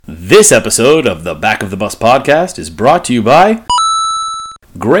This episode of the Back of the Bus podcast is brought to you by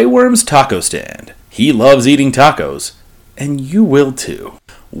Grey Worm's Taco Stand. He loves eating tacos, and you will too.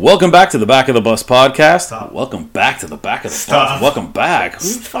 Welcome back to the Back of the Bus podcast. Stop. Welcome back to the Back of the Stop. Bus. Welcome back. Who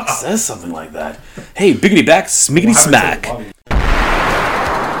the fuck says something like that? Hey, biggity back, smiggity smack.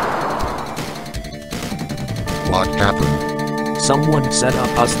 What happened? Someone set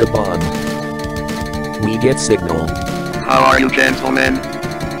up us the bomb. We get signal. How are you, gentlemen?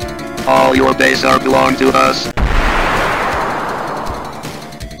 All your days are belong to us.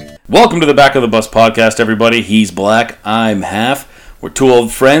 Welcome to the Back of the Bus podcast, everybody. He's Black, I'm Half. We're two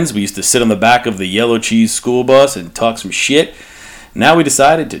old friends. We used to sit on the back of the yellow cheese school bus and talk some shit. Now we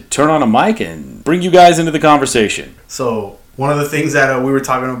decided to turn on a mic and bring you guys into the conversation. So, one of the things that we were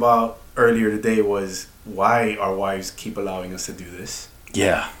talking about earlier today was why our wives keep allowing us to do this.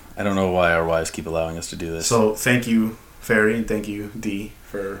 Yeah, I don't know why our wives keep allowing us to do this. So, thank you, Ferry, and thank you, Dee,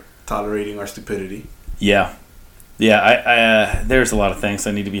 for tolerating our stupidity. Yeah, I there's a lot of things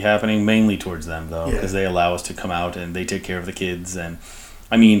that need to be happening, mainly towards them, though, because they allow us to come out and they take care of the kids. And,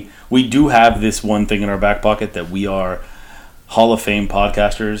 I mean, we do have this one thing in our back pocket that we are Hall of Fame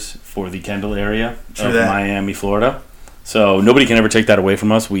podcasters for the Kendall area of Miami, Florida. So nobody can ever take that away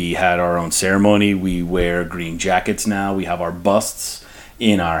from us. We had our own ceremony. We wear green jackets now. We have our busts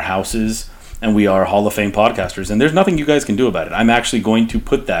in our houses. And we are Hall of Fame podcasters. And there's nothing you guys can do about it. I'm actually going to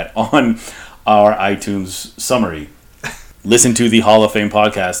put that on our iTunes summary. Listen to the Hall of Fame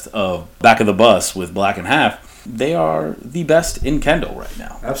podcast of Back of the Bus with Black and Half. They are the best in Kendall right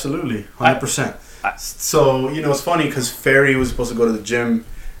now. Absolutely, 100%. So, it's funny because Ferry was supposed to go to the gym.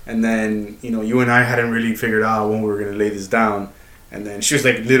 And then, you and I hadn't really figured out when we were going to lay this down. And then she was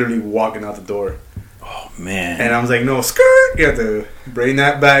like literally walking out the door. Oh, man. And I was like, no, skirt. You have to bring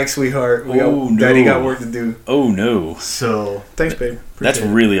that back, sweetheart. Daddy got work to do. Oh, no. So, thanks, babe. That's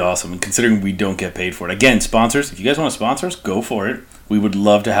really awesome. And considering we don't get paid for it. Again, sponsors, if you guys want to sponsor us, go for it. We would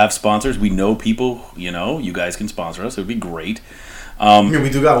love to have sponsors. We know people, you guys can sponsor us. It would be great. We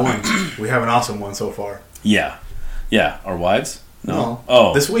do got one. We have an awesome one so far. Yeah. Our wives? No.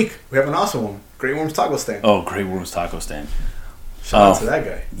 Oh. This week, we have an awesome one. Grey Worm's Taco Stand. Oh, Grey Worm's Taco Stand. Shout out to that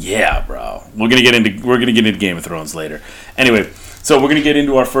guy. Yeah, bro. We're gonna get into Game of Thrones later. Anyway, so we're gonna get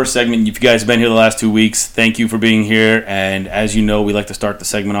into our first segment. If you guys have been here the last 2 weeks, thank you for being here. And as you know, we like to start the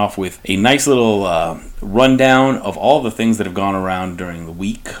segment off with a nice little rundown of all the things that have gone around during the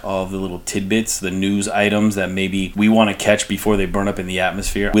week, all the little tidbits, the news items that maybe we want to catch before they burn up in the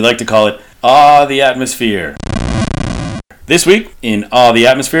atmosphere. We like to call it the Atmosphere. This week, in the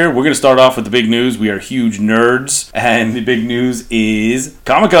Atmosphere, we're going to start off with the big news. We are huge nerds, and the big news is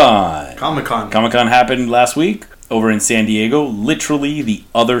Comic-Con. Comic-Con happened last week over in San Diego, literally the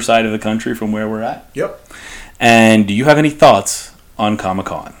other side of the country from where we're at. Yep. And do you have any thoughts on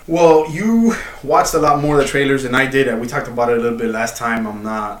Comic-Con? Well, you watched a lot more of the trailers than I did. And we talked about it a little bit last time. I'm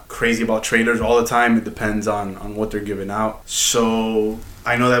not crazy about trailers all the time. It depends on what they're giving out. So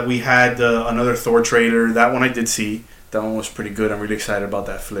I know that we had another Thor trailer. That one I did see. That one was pretty good. I'm really excited about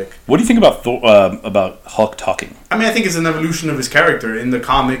that flick. What do you think about Hulk talking? I mean, I think it's an evolution of his character. In the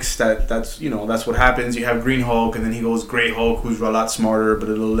comics, that's what happens. You have Green Hulk, and then he goes Grey Hulk, who's a lot smarter, but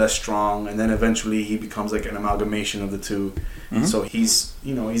a little less strong. And then eventually he becomes like an amalgamation of the two. Mm-hmm. So he's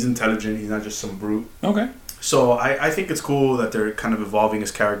intelligent. He's not just some brute. Okay. So I think it's cool that they're kind of evolving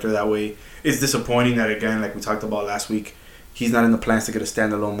his character that way. It's disappointing that, again, like we talked about last week, he's not in the plans to get a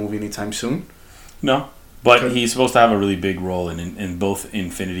standalone movie anytime soon. No. But he's supposed to have a really big role in both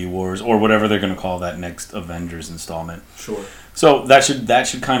Infinity Wars or whatever they're going to call that next Avengers installment. Sure. So that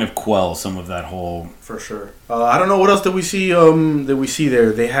should kind of quell some of that whole. For sure. I don't know what else did we see.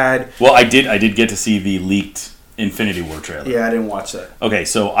 There they had. Well, I did get to see the leaked Infinity War trailer. Yeah, I didn't watch that. Okay,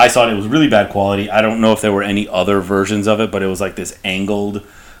 so I saw it was really bad quality. I don't know if there were any other versions of it, but it was like this angled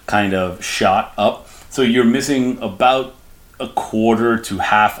kind of shot up. So you're missing about a quarter to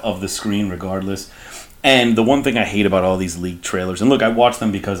half of the screen, regardless. And the one thing I hate about all these leaked trailers, and look, I watch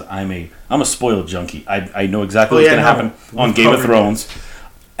them because I'm a spoiled junkie. I know exactly what's going to happen on Game of Thrones.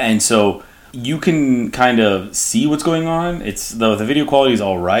 And so you can kind of see what's going on. The video quality is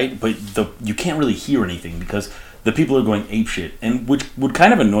all right, but you can't really hear anything because the people are going apeshit, and which would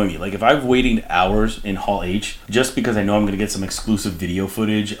kind of annoy me. Like if I've waited hours in Hall H just because I know I'm going to get some exclusive video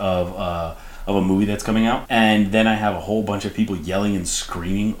footage of a movie that's coming out, and then I have a whole bunch of people yelling and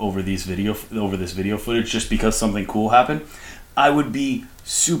screaming over this video footage just because something cool happened, I would be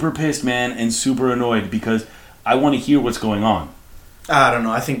super pissed, man, and super annoyed because I want to hear what's going on. I don't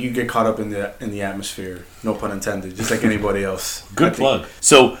know. I think you get caught up in the atmosphere. No pun intended. Just like anybody else. Good plug.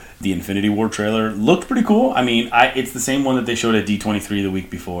 So the Infinity War trailer looked pretty cool. I mean, it's the same one that they showed at D23 the week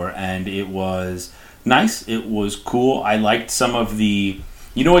before, and it was nice. It was cool. I liked some of the.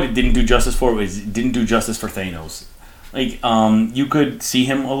 You know what it didn't do justice for? It didn't do justice for Thanos. Like, you could see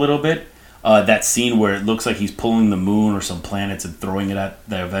him a little bit. That scene where it looks like he's pulling the moon or some planets and throwing it at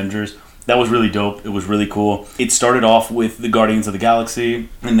the Avengers. That was really dope. It was really cool. It started off with the Guardians of the Galaxy,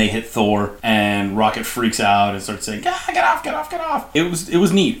 and they hit Thor, and Rocket freaks out and starts saying, "Ah, get off, get off, get off!" It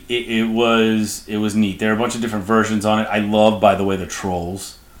was neat. It was neat. There are a bunch of different versions on it. I love, by the way, the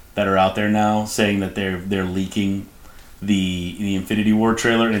trolls that are out there now saying that they're leaking the Infinity War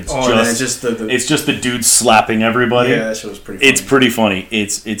trailer. And it's just the dude slapping everybody. Yeah, that shit was pretty funny. It's pretty funny.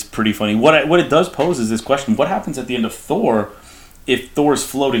 It's pretty funny. What it does pose is this question: what happens at the end of Thor if Thor's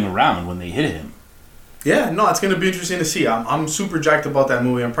floating around when they hit him? Yeah, no, it's going to be interesting to see. I'm super jacked about that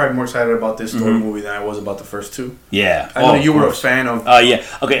movie. I'm probably more excited about this Thor movie than I was about the first two. Yeah. I know you were a fan of... yeah.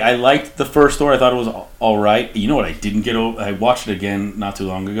 Okay, I liked the first Thor. I thought it was all right. You know what I didn't get over? I watched it again not too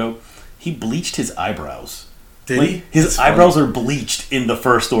long ago. He bleached his eyebrows. Did he? His eyebrows are bleached in the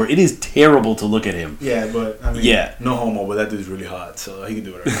first Thor. It is terrible to look at him. Yeah, but I mean, no homo, but that dude's really hot, so he can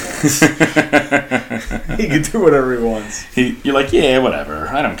do whatever he wants. He can do whatever he wants. You're like, yeah, whatever.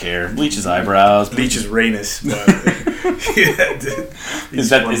 I don't care. Bleach his eyebrows. Bleach his Rhaenys. But yeah, dude. Is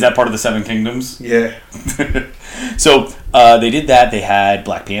that part of the Seven Kingdoms? Yeah. So they did that. They had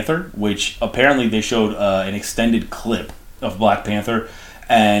Black Panther, which apparently they showed an extended clip of Black Panther,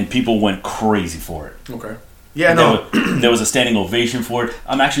 and people went crazy for it. Okay. Yeah, no. There was a standing ovation for it.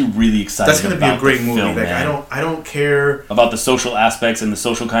 I'm actually really excited. That's going to be a great movie. Film, like, I don't care about the social aspects and the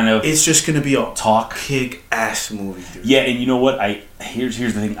social kind of. It's just going to be a talk kick-ass movie, dude. Yeah, and you know what? Here's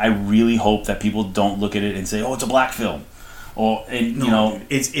the thing. I really hope that people don't look at it and say, "Oh, it's a black film," dude,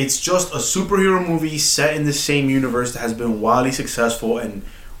 it's just a superhero movie set in the same universe that has been wildly successful and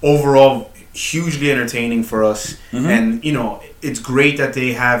overall hugely entertaining for us. And it's great that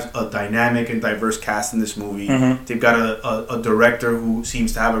they have a dynamic and diverse cast in this movie. They've got a director who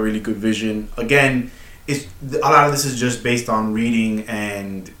seems to have a really good vision. Again, a lot of this is just based on reading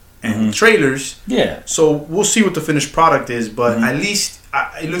and trailers. Yeah. So we'll see what the finished product is, but at least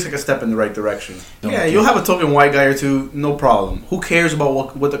it looks like a step in the right direction. You'll have a token white guy or two, no problem. Who cares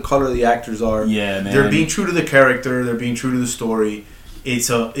about what the color of the actors are? Yeah, man. They're being true to the character. They're being true to the story.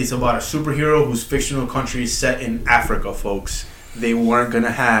 It's about a superhero whose fictional country is set in Africa, folks. They weren't gonna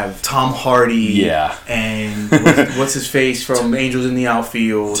have Tom Hardy, and what's his face from Angels in the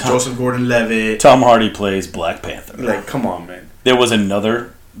Outfield, Joseph Gordon-Levitt. Tom Hardy plays Black Panther. Like, come on, man. There was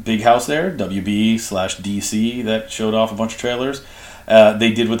another big house there, WB/DC, that showed off a bunch of trailers.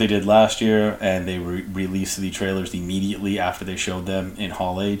 They did what they did last year, and they released the trailers immediately after they showed them in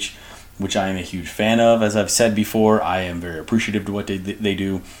Hall H, which I am a huge fan of. As I've said before, I am very appreciative to what they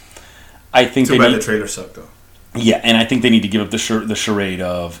do. I think Too bad the trailer sucked, though. Yeah, and I think they need to give up the charade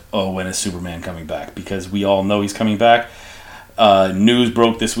of, when is Superman coming back? Because we all know he's coming back. News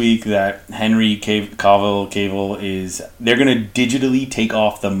broke this week that Henry Cavill is... They're going to digitally take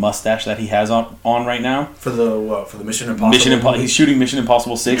off the mustache that he has on right now. For the Mission Impossible? He's shooting Mission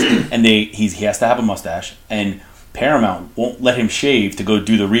Impossible 6, and he has to have a mustache, and Paramount won't let him shave to go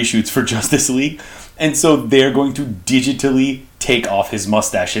do the reshoots for Justice League, and so they're going to digitally take off his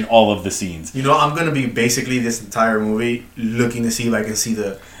mustache in all of the scenes. I'm going to be basically this entire movie looking to see if I can see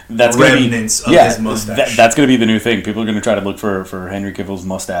the remnants of his mustache. That's going to be the new thing. People are going to try to look for Henry Cavill's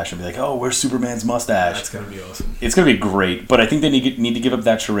mustache and be like, "Oh, where's Superman's mustache?" That's going to be awesome. It's going to be great, but I think they need to give up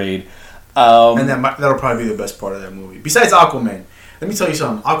that charade. And that'll probably be the best part of that movie. Besides Aquaman, let me tell you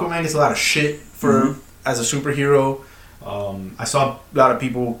something. Aquaman gets a lot of shit as a superhero. I saw a lot of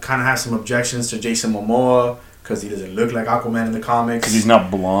people kind of have some objections to Jason Momoa because he doesn't look like Aquaman in the comics. Because he's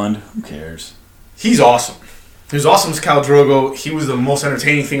not blonde. Who cares? He's awesome. He was awesome as Khal Drogo. He was the most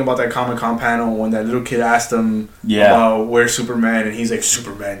entertaining thing about that Comic-Con panel when that little kid asked him about where's Superman, and he's like,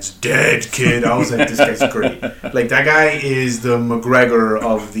 "Superman's dead, kid." I was like, this guy's great. Like, that guy is the McGregor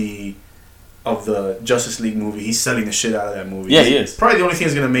of the Justice League movie. He's selling the shit out of that movie. Yeah, he is. Probably the only thing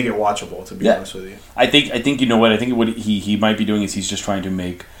that's going to make it watchable, to be honest with you. I think you know what? I think what he might be doing is he's just trying to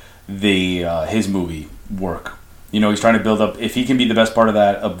make his movie work. He's trying to build up. If he can be the best part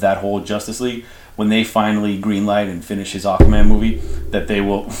of that whole Justice League, when they finally greenlight and finish his Aquaman movie, that they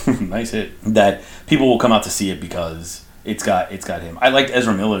will nice hit. That people will come out to see it because it's got him. I liked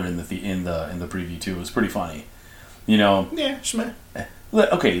Ezra Miller in the preview too. It was pretty funny. Yeah, schmeh.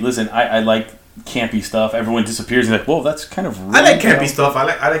 Okay, listen. I like campy stuff. Everyone disappears. And like, whoa, that's kind of rude. I like campy stuff.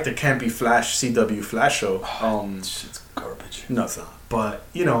 I like the campy CW Flash show. It's garbage. No, it's not. But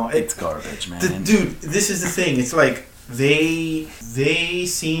you know, It's garbage, man. dude. This is the thing. It's like they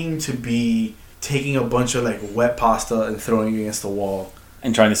seem to be taking a bunch of like wet pasta and throwing it against the wall.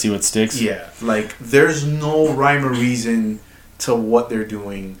 And trying to see what sticks. Yeah, like there's no rhyme or reason to what they're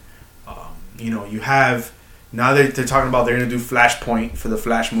doing. You know, you have now they're talking about they're gonna do Flashpoint for the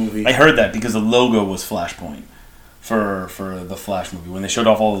Flash movie. I heard that because the logo was Flashpoint for the Flash movie when they showed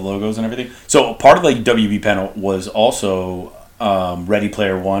off all the logos and everything. So part of the WB panel was also Ready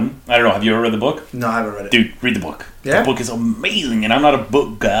Player One. I don't know. Have you ever read the book? No, I haven't read it. Dude, read the book. Yeah? The book is amazing, and I'm not a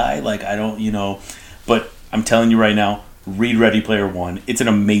book guy. Like I don't, but I'm telling you right now, read Ready Player One. It's an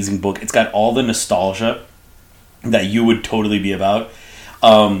amazing book. It's got all the nostalgia that you would totally be about.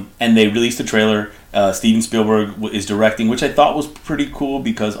 And they released a trailer. Steven Spielberg is directing, which I thought was pretty cool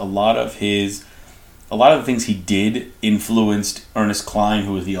because a lot of the things he did influenced Ernest Cline,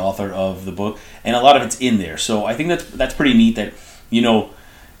 who was the author of the book, and a lot of it's in there. So I think that's pretty neat. That a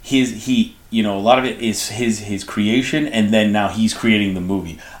lot of it is his creation, and then now he's creating the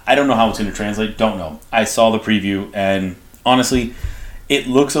movie. I don't know how it's going to translate. Don't know. I saw the preview, and honestly, it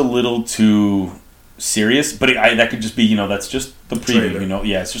looks a little too serious. But that could just be that's just the preview. Trailer.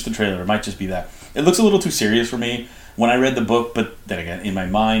 Yeah, it's just the trailer. It might just be that. It looks a little too serious for me when I read the book, but then again, in my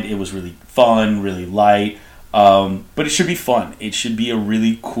mind, it was really fun, really light. But it should be fun. It should be a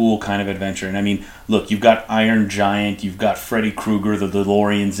really cool kind of adventure. And I mean, look, you've got Iron Giant, you've got Freddy Krueger, the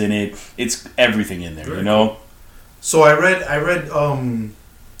DeLorean's in it. It's everything in there, So I read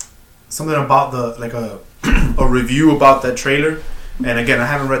something about a review about that trailer, and again, I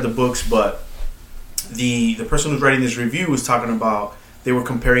haven't read the books, but the person who's writing this review was talking about they were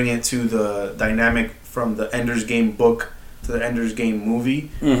comparing it to the dynamic from the Ender's Game book to the Ender's Game movie.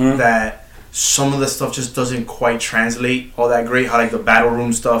 Mm-hmm. That some of the stuff just doesn't quite translate all that great. How like the battle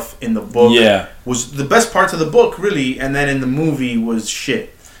room stuff in the book was the best parts of the book, really, and then in the movie was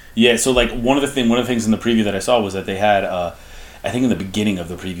shit. Yeah, so like one of the things in the preview that I saw was that they had, I think in the beginning of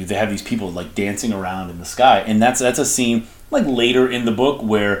the preview, they have these people like dancing around in the sky, and that's a scene like later in the book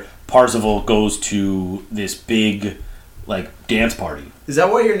where Parzival goes to this big like dance party. Is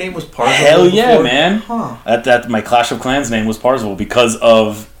that why your name was Parzival? Hell yeah, man! Huh. That my Clash of Clans name was Parzival because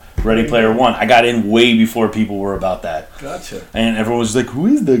of Ready Player One. I got in way before people were about that. Gotcha. And everyone was like, "Who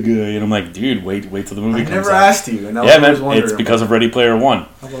is that guy?" And I'm like, "Dude, wait till the movie comes out." I never asked you, and I yeah, was man, it's because of Ready Player One.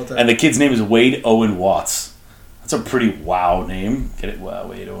 How about that? And the kid's name is Wade Owen Watts. That's a pretty wow name. Get it? Wow,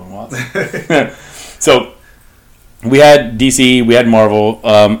 Wade Owen Watts. So we had DC, we had Marvel.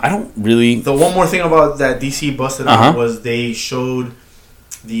 I don't really. The one more thing about that DC busted out was they showed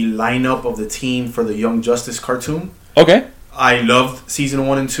the lineup of the team for the Young Justice cartoon. Okay. I loved season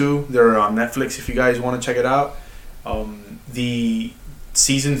 1 and 2. They're on Netflix if you guys want to check it out. The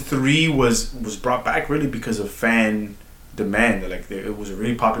season 3 was brought back really because of fan demand. It was a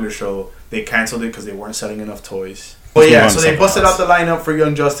really popular show. They canceled it because they weren't selling enough toys. But yeah, so they busted out the lineup for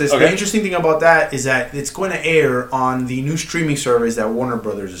Young Justice. Okay. The interesting thing about that is that it's going to air on the new streaming service that Warner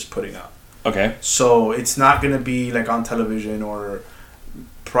Brothers is putting out. Okay. So it's not going to be like on television or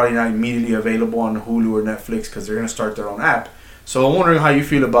probably not immediately available on Hulu or Netflix because they're going to start their own app. So I'm wondering how you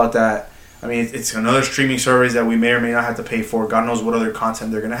feel about that. I mean, it's another streaming service that we may or may not have to pay for. God knows what other content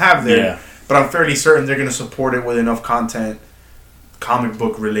they're going to have there. Yeah. But I'm fairly certain they're going to support it with enough content, comic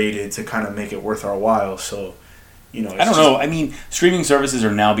book related, to kind of make it worth our while. So, I don't know. I mean, streaming services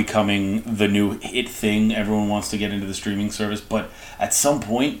are now becoming the new hit thing. Everyone wants to get into the streaming service. But at some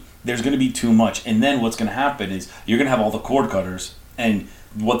point, there's going to be too much. And then what's going to happen is you're going to have all the cord cutters. And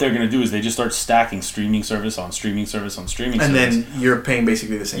what they're going to do is they just start stacking streaming service on streaming service on streaming service. And then you're paying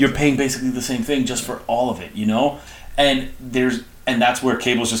basically the same You're thing. paying basically the same thing just for all of it, And that's where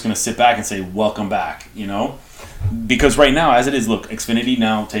cable's just going to sit back and say, welcome back, Because right now, as it is, look, Xfinity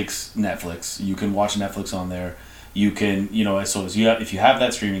now takes Netflix. You can watch Netflix on there. You can, if you have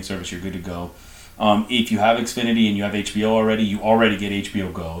that streaming service, you're good to go. If you have Xfinity and you have HBO already, you already get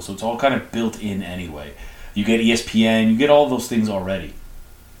HBO Go. So it's all kind of built in anyway. You get ESPN, you get all those things already.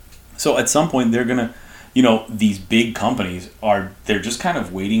 So at some point, they're going to, these big companies they're just kind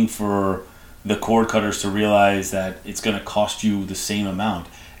of waiting for the cord cutters to realize that it's going to cost you the same amount.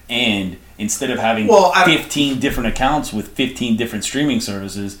 And instead of having 15 different accounts with 15 different streaming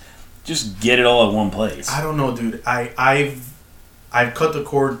services, just get it all at one place. I don't know, dude. I've cut the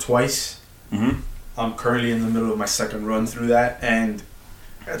cord twice. Mm-hmm. I'm currently in the middle of my second run through that, and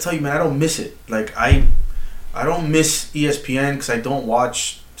I gotta tell you, man, I don't miss it. Like I don't miss ESPN because I don't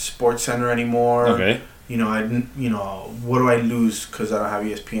watch SportsCenter anymore. Okay. What do I lose because I don't have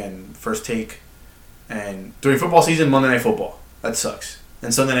ESPN? First Take, and during football season, Monday Night Football. That sucks.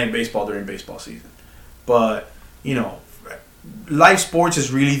 And Sunday Night Baseball during baseball season. But live sports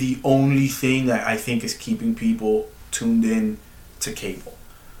is really the only thing that I think is keeping people tuned in to cable.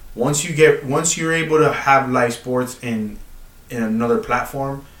 Once you're able to have live sports in another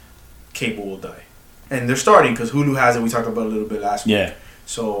platform, cable will die. And they're starting because Hulu has it. We talked about it a little bit last week. Yeah.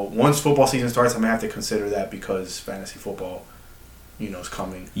 So once football season starts, I may have to consider that because fantasy football, is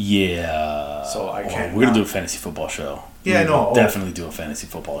coming. Yeah. So I can't. We're gonna do a fantasy football show. Yeah, We'll definitely do a fantasy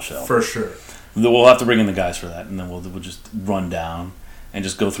football show for sure. We'll have to bring in the guys for that, and then we'll just run down and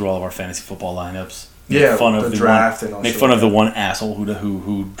just go through all of our fantasy football lineups. Make fun of the draft and all. Make fun of the one asshole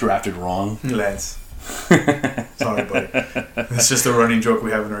who drafted wrong. Lance. Sorry, buddy. It's just a running joke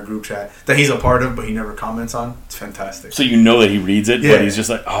we have in our group chat that he's a part of, but he never comments on. It's fantastic. So you know that he reads it, but he's just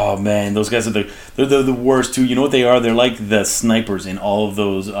like, oh man, those guys are they're the worst too. You know what they are? They're like the snipers in all of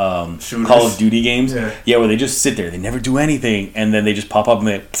those Call of Duty games. Yeah, where they just sit there, they never do anything, and then they just pop up and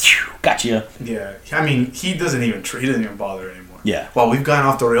they gotcha. Yeah, I mean, he doesn't even bother anymore. Yeah. Well, we've gone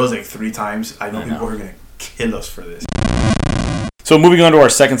off the rails like 3 times. I know people are gonna kill us for this. So moving on to our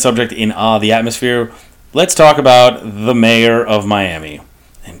second subject in the atmosphere, let's talk about the mayor of Miami.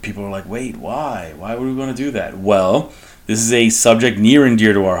 And people are like, wait, why? Why would we want to do that? Well, this is a subject near and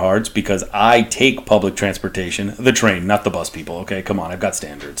dear to our hearts because I take public transportation, the train, not the bus, people. Okay, come on, I've got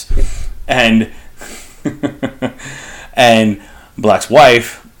standards. And and Black's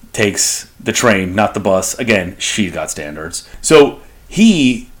wife takes the train, not the bus. Again, she's got standards. So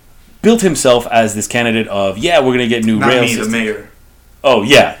he built himself as this candidate of, we're going to get new rail systems. The mayor. Oh,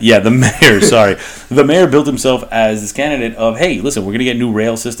 yeah, the mayor, sorry. The mayor built himself as this candidate of, hey, listen, we're going to get new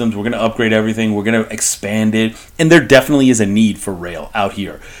rail systems, we're going to upgrade everything, we're going to expand it, and there definitely is a need for rail out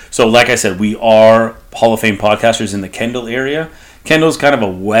here. So, like I said, we are Hall of Fame podcasters in the Kendall area. Kendall's kind of a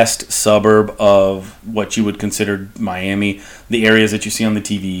west suburb of what you would consider Miami, the areas that you see on the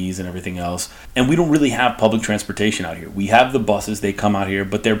TVs and everything else. And we don't really have public transportation out here. We have the buses, they come out here,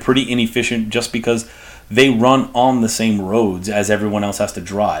 but they're pretty inefficient just because they run on the same roads as everyone else has to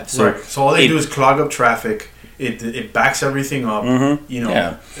drive. So, so all they do is clog up traffic. It backs everything up.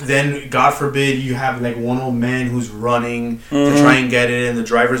 Mm-hmm. Then, God forbid, you have like one old man who's running to try and get it, and the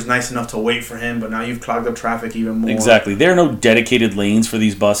driver's nice enough to wait for him, but now you've clogged up traffic even more. Exactly. There are no dedicated lanes for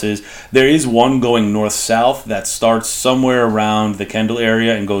these buses. There is one going north-south that starts somewhere around the Kendall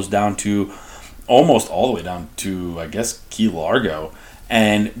area and goes down to almost all the way down to, I guess, Key Largo.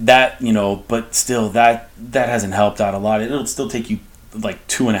 And that, but still, that hasn't helped out a lot. It'll still take you like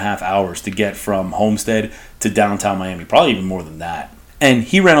 2.5 hours to get from Homestead to downtown Miami, probably even more than that. And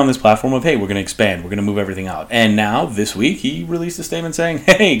he ran on this platform of, hey, we're going to expand, we're going to move everything out. And now, this week, he released a statement saying,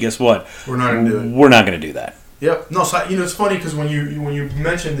 hey, guess what? We're not going to do it. We're not going to do that. Yep. No, so, it's funny because when you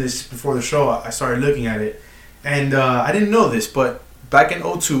mentioned this before the show, I started looking at it. And I didn't know this, but back in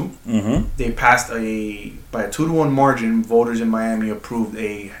 2002, they passed by a 2-1 margin, voters in Miami approved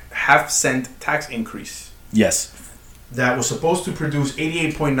a half-cent tax increase. Yes. That was supposed to produce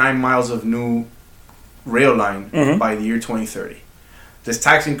 88.9 miles of new rail line by the year 2030. This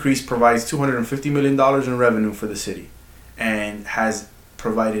tax increase provides $250 million in revenue for the city and has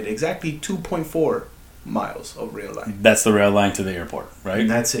provided exactly 2.4 miles of rail line. That's the rail line to the airport, right? And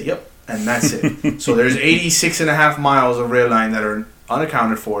that's it, yep. And that's it. So there's 86.5 miles of rail line that are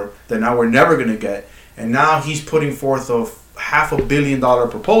unaccounted for that now we're never going to get. And now he's putting forth a $500 million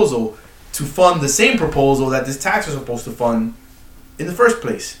proposal to fund the same proposal that this tax was supposed to fund in the first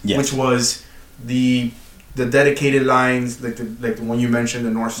place, which was the dedicated lines, like the one you mentioned, the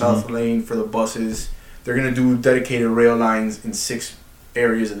north-south lane for the buses. They're going to do dedicated rail lines in 6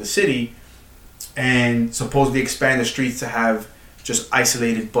 areas of the city and supposedly expand the streets to have just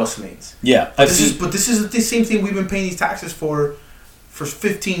isolated bus lanes. Yeah. But this is the same thing we've been paying these taxes for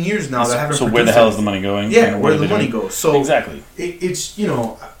 15 years now. So where the hell is the money going? Yeah, where the money goes. So exactly. It's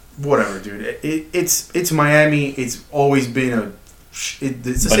whatever, dude. It's Miami. It's always been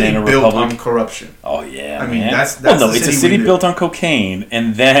it's a city built on corruption. Oh yeah. I mean that's it's a city built on cocaine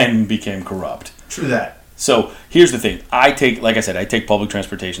and then became corrupt. True that. So here's the thing. I take public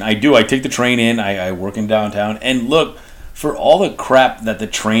transportation. I take the train in. I work in downtown. And look, for all the crap that the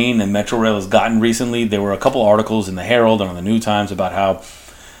train and Metro Rail has gotten recently, there were a couple articles in the Herald and on the New Times about how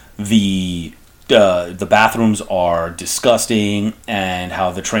the bathrooms are disgusting and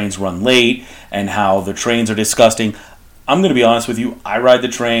how the trains run late and how the trains are disgusting. I'm going to be honest with you. I ride the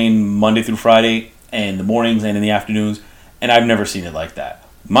train Monday through Friday in the mornings and in the afternoons, and I've never seen it like that.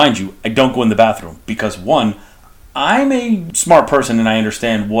 Mind you, I don't go in the bathroom because, one, I'm a smart person and I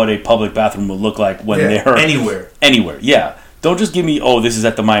understand what a public bathroom will look like when they're... Anywhere. Anywhere, yeah. Don't just give me, this is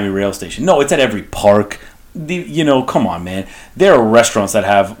at the Miami rail station. No, it's at every park, Come on, man. There are restaurants that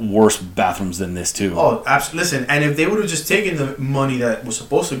have worse bathrooms than this too. Oh, absolutely. Listen, and if they would have just taken the money that was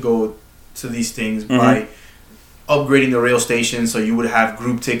supposed to go to these things by upgrading the rail station, so you would have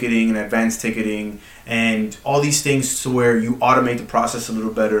group ticketing and advanced ticketing and all these things to where you automate the process a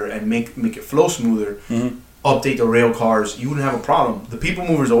little better and make it flow smoother. Update the rail cars, you wouldn't have a problem. The people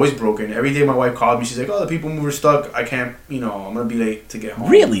mover is always broken. Every day my wife called me, she's like, "Oh, the people mover's stuck. I can't, I'm gonna be late to get home."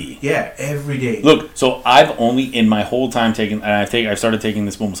 Really? Yeah, every day. Look, so I've only in my whole time taken, and I started taking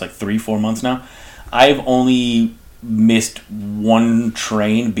this almost like 3-4 months now. I've only missed one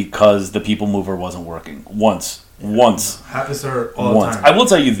train because the people mover wasn't working once. Happens to her all the time. I will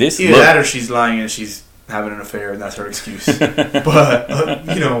tell you this. Either that or she's lying and she's having an affair and that's her excuse. But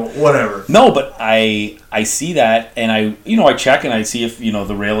whatever. No, but I see that and I check and I see if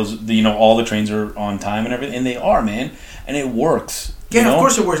the rail is all the trains are on time and everything, and they are, man, and it works. Yeah, of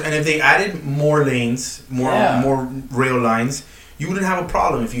course it works. And if they added more lanes, more rail lines, you wouldn't have a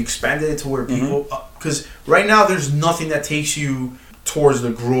problem if you expanded it to where people, because right now there's nothing that takes you towards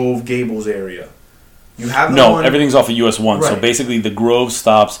the Grove Gables area. You have everything's off of US 1. Right. So basically the Grove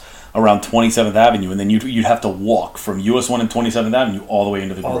stops around 27th Avenue, and then you'd have to walk from US 1 and 27th Avenue all the way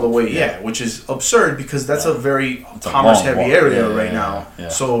into the Grove. All the way, which is absurd because that's a very commerce-heavy area right now. Yeah.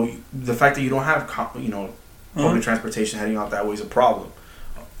 So the fact that you don't have public transportation heading out that way is a problem.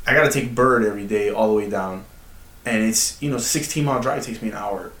 I got to take Bird every day all the way down, and it's 16-mile drive takes me an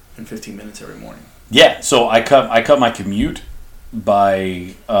hour and 15 minutes every morning. Yeah, so I cut my commute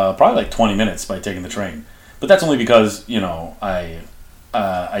by probably like 20 minutes by taking the train, but that's only because I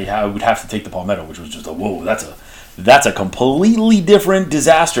would have to take the Palmetto, which was just that's a completely different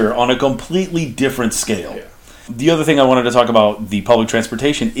disaster on a completely different scale. Yeah. The other thing I wanted to talk about the public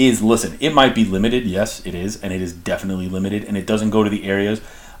transportation is, listen, it might be limited, yes it is, and it is definitely limited, and it doesn't go to the areas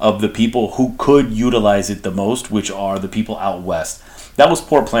of the people who could utilize it the most, which are the people out west. That was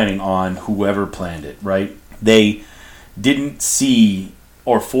poor planning on whoever planned it, right? They didn't see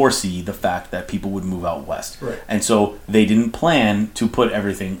or foresee the fact that people would move out west. Right. And so they didn't plan to put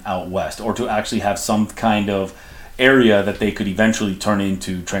everything out west or to actually have some kind of area that they could eventually turn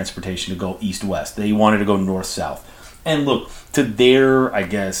into transportation to go east-west. They wanted to go north-south. And look, to their, I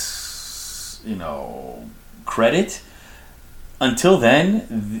guess, credit, until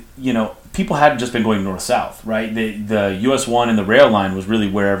then, people had just been going north-south, right? The US 1 and the rail line was really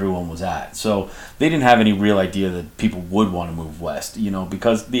where everyone was at. So they didn't have any real idea that people would want to move west,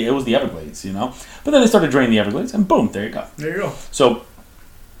 because it was the Everglades, But then they started draining the Everglades, and boom, there you go. There you go. So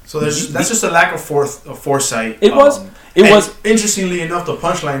that's just a lack of foresight. It was. Interestingly enough, the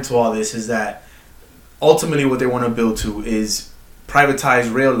punchline to all this is that ultimately what they want to build to is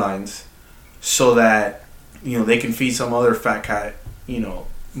privatize rail lines so that they can feed some other fat cat,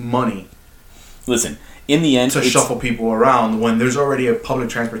 money. Listen, in the end, to shuffle people around when there's already a public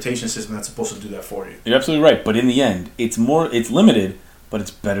transportation system that's supposed to do that for you. You're absolutely right, but in the end, it's limited, but it's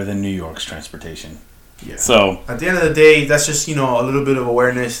better than New York's transportation. Yeah. So at the end of the day, that's just a little bit of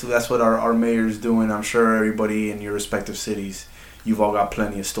awareness. That's what our mayor's doing. I'm sure everybody in your respective cities, you've all got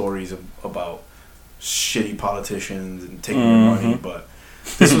plenty of stories about shitty politicians and taking their money, but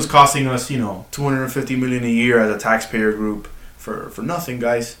this was costing us, $250 million a year as a taxpayer group for nothing,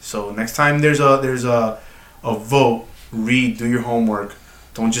 guys. So next time there's a vote, do your homework.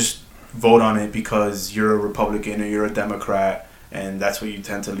 Don't just vote on it because you're a Republican or you're a Democrat and that's what you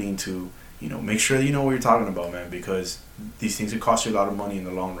tend to lean to. Make sure that you know what you're talking about, man, because these things could cost you a lot of money in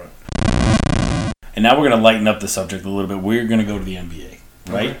the long run. And now we're going to lighten up the subject a little bit. We're going to go to the NBA,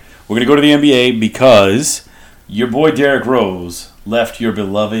 right? Okay. We're going to go to the NBA because your boy Derrick Rose left your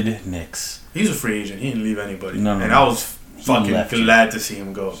beloved Knicks. He's a free agent. He didn't leave anybody. No. I was fucking glad to see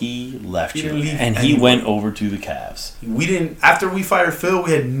him go. He left you. Didn't leave and anybody. He went over to the Cavs. We didn't. After we fired Phil,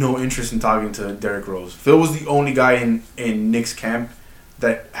 we had no interest in talking to Derrick Rose. Phil was the only guy in Knicks camp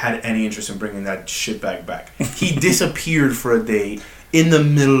that had any interest in bringing that shitbag back. He disappeared for a day in the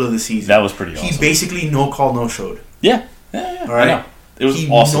middle of the season. That was pretty awesome. He basically no call, no showed. Yeah. All right. I know. It was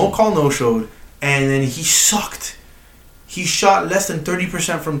awesome. No call, no showed, and then he sucked. He shot less than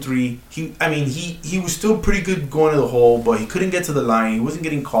 30% from three. He was still pretty good going to the hole, but he couldn't get to the line. He wasn't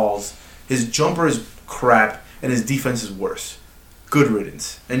getting calls. His jumper is crap, and his defense is worse. Good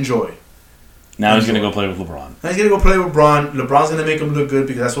riddance. Enjoy. Now he's going to go play with LeBron. Now he's going to go play with LeBron. LeBron's going to make him look good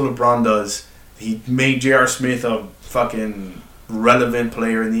because that's what LeBron does. He made J.R. Smith a fucking relevant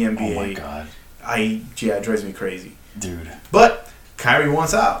player in the NBA. Oh, my God. It drives me crazy. Dude. But Kyrie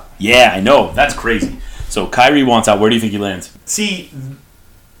wants out. Yeah, I know. That's crazy. So Kyrie wants out. Where do you think he lands? See,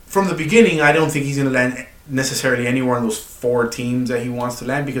 from the beginning, I don't think he's going to land necessarily anywhere in those 4 teams that he wants to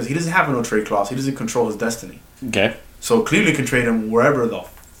land because he doesn't have a no trade clause. He doesn't control his destiny. Okay. So Cleveland can trade him wherever the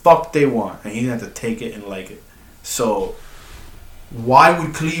fuck they want, and he doesn't have to take it and like it. So why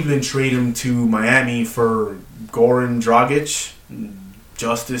would Cleveland trade him to Miami for Goran Dragic,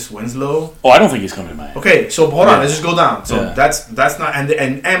 Justice Winslow? Oh, I don't think he's coming to Miami. Okay, so hold on, let's just go down. So Yeah. that's not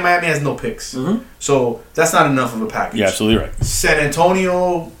and Miami has no picks, so that's not enough of a package. You're absolutely right. San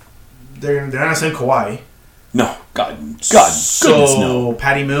Antonio, they're not saying Kawhi. No, God, goodness, no.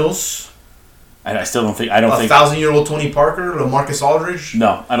 Patty Mills, And I still don't think. I don't a think. 1,000-year-old Tony Parker, LaMarcus Aldridge.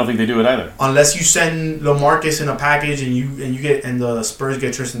 No, I don't think they do it either. Unless you send LaMarcus in a package and the Spurs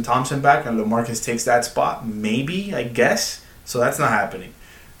get Tristan Thompson back and LaMarcus takes that spot, maybe, I guess. So that's not happening.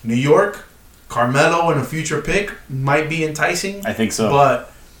 New York, Carmelo and a future pick might be enticing. I think so.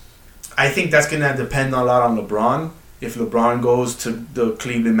 But I think that's going to depend a lot on LeBron. If LeBron goes to the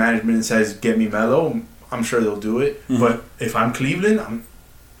Cleveland management and says, get me Melo, I'm sure they'll do it. Mm-hmm. But if I'm Cleveland,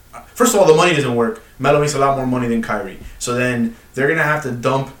 first of all, the money doesn't work. Melo makes a lot more money than Kyrie. So then they're going to have to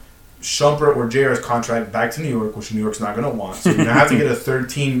dump Shumpert or JR's contract back to New York, which New York's not going to want. So you're going to have to get a third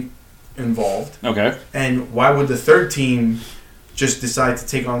team involved. Okay. And why would the third team just decide to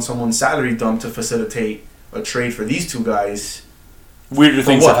take on someone's salary dump to facilitate a trade for these two guys? Weirder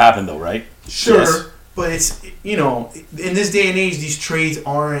things what? have happened, though, right? Sure. Yes. But it's, in this day and age, these trades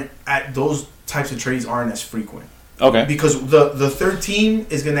those types of trades aren't as frequent. Okay. Because the third team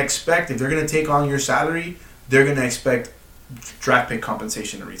is going to expect, if they're going to take on your salary, they're going to expect draft pick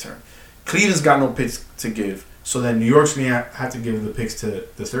compensation in return. Cleveland's got no picks to give. So then New York's going to have to give the picks to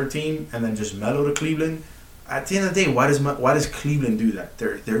the third team and then just mellow to Cleveland. At the end of the day, why does Cleveland do that?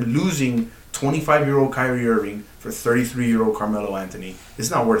 They're losing 25-year-old Kyrie Irving for 33-year-old Carmelo Anthony. It's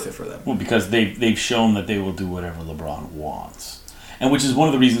not worth it for them. Well, because they've shown that they will do whatever LeBron wants. And which is one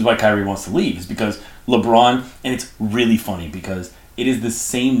of the reasons why Kyrie wants to leave, is because LeBron, and it's really funny because it is the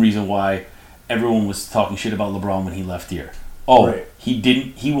same reason why everyone was talking shit about LeBron when he left here. Oh, Right.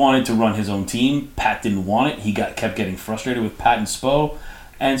 he wanted to run his own kept Pat didn't want it. He kept getting frustrated with Pat and Spo,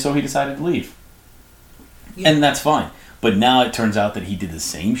 and so he decided to leave. Yeah. And that's fine. But now it turns out that he did the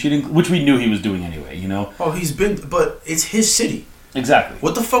same shit, which we knew he was doing anyway, Oh, but it's his city. Exactly.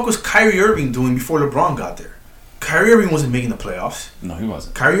 What the fuck was Kyrie Irving doing before LeBron got there? Kyrie Irving wasn't making the playoffs. No, he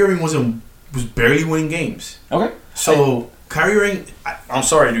wasn't. Kyrie Irving was barely winning games. Okay. So Kyrie Irving, I'm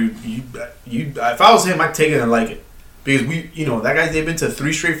sorry, dude. You, if I was him, I'd take it and like it because that guy. They've been to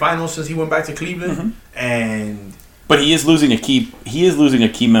 3 straight finals since he went back to Cleveland, and But he is losing a key. He is losing a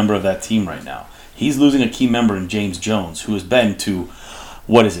key member of that team right now. He's losing a key member in James Jones, who has been to,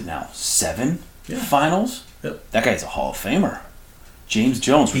 what is it now, 7 finals? Yep. That guy's a Hall of Famer. James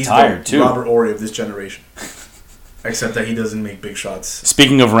Jones he's retired the too. Robert Horry of this generation, except that he doesn't make big shots.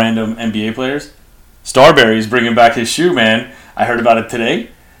 Speaking of random NBA players, Starberry's bringing back his shoe, man. I heard about it today.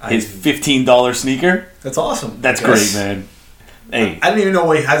 His $15 sneaker. That's awesome. That's great, man. Hey, I didn't even know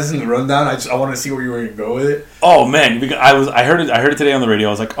why he has this in the rundown. I want to see where you were going to go with it. oh man, because I heard it today on the radio.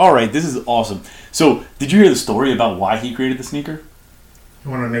 I was like, all right, this is awesome. So, did you hear the story about why he created the sneaker?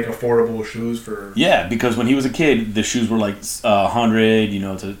 You want to make affordable shoes for? Yeah, because when he was a kid, the shoes were like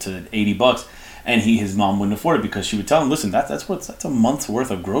 $100, to $80, and his mom wouldn't afford it because she would tell him, "Listen, that's a month's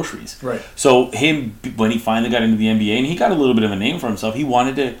worth of groceries." Right. So when he finally got into the NBA and he got a little bit of a name for himself, he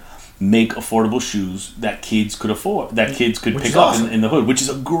wanted to make affordable shoes that kids could afford, that kids could Which pick is up awesome. in the hood, which is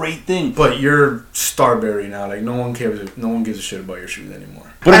a great thing. But you're Starberry now. Like no one cares. No one gives a shit about your shoes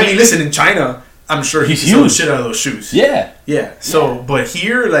anymore. But I mean, listen, in China, I'm sure He's he's selling the huge. shit out of those shoes. Yeah. Yeah. So, but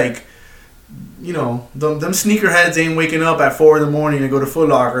here, like, them sneakerheads ain't waking up at 4 a.m. to go to Foot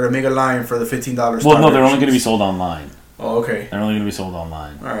Locker to make a line for the $15. Well, no, they're only going to be sold online. Oh, okay. They're only going to be sold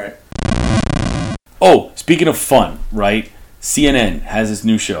online. All right. Oh, speaking of fun, right? CNN has this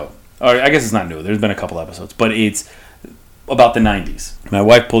new show. Or I guess it's not new. There's been a couple episodes, but it's about the 90s. My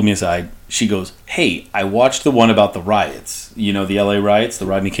wife pulled me aside. She goes, "Hey, I watched the one about the riots. The LA riots, the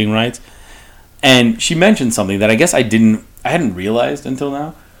Rodney King riots." And she mentioned something that I guess I hadn't realized until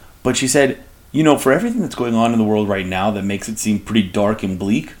now. But she said, for everything that's going on in the world right now that makes it seem pretty dark and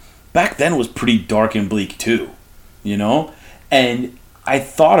bleak, back then was pretty dark and bleak too. And I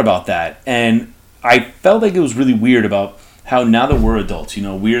thought about that, and I felt like it was really weird about how now that we're adults,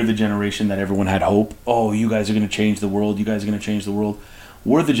 we're the generation that everyone had hope. Oh, you guys are going to change the world. You guys are going to change the world.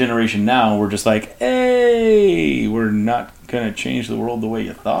 We're the generation now. We're just like, hey, we're not going to change the world the way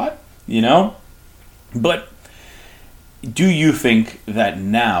you thought, But do you think that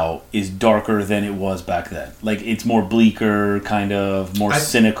now is darker than it was back then? Like it's more bleaker, kind of more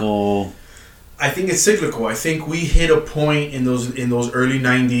cynical? I think it's cyclical. I think we hit a point in those early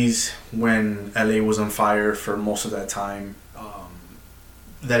 '90s when LA was on fire for most of that time.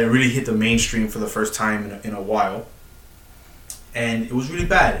 That it really hit the mainstream for the first time in a while, and it was really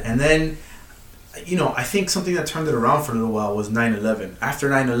bad. And then, I think something that turned it around for a little while was 9/11. After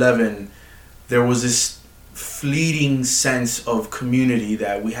 9/11, there was this fleeting sense of community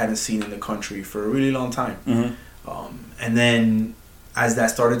that we hadn't seen in the country for a really long time. Mm-hmm. And then, as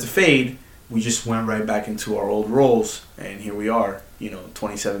that started to fade, we just went right back into our old roles, and here we are,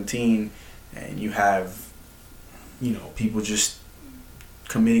 2017, and you have, people just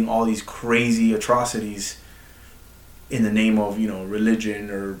committing all these crazy atrocities in the name of, religion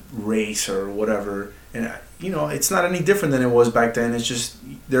or race or whatever. And, it's not any different than it was back then. It's just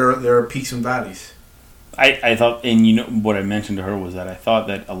there are peaks and valleys. I thought, and what I mentioned to her was that I thought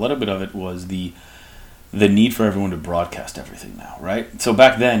that a little bit of it was the need for everyone to broadcast everything now, right? So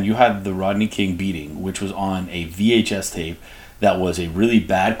back then, you had the Rodney King beating, which was on a VHS tape that was a really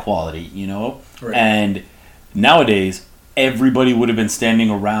bad quality, Right. And nowadays, everybody would have been standing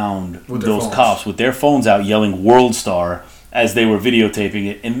around With those phones. cops with their phones out yelling World Star as they were videotaping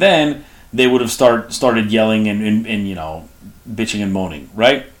it, and then they would have started yelling and bitching and moaning,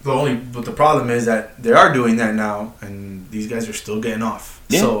 right? But the problem is that they are doing that now, and these guys are still getting off.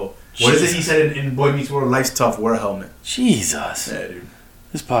 Yeah. So what is it he Jesus. said in Boy Meets World? Life's tough. Wear a helmet. Jesus. Yeah, dude.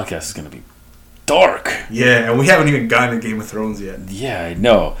 This podcast is going to be dark. Yeah, and we haven't even gotten to Game of Thrones yet. Yeah, I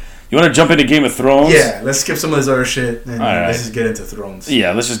know. You want to jump into Game of Thrones? Yeah, let's skip some of this other shit and All right. let's just get into Thrones.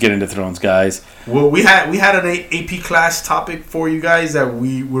 Yeah, let's just get into Thrones, guys. Well, we had an AP class topic for you guys that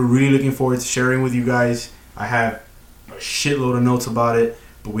we were really looking forward to sharing with you guys. I have a shitload of notes about it,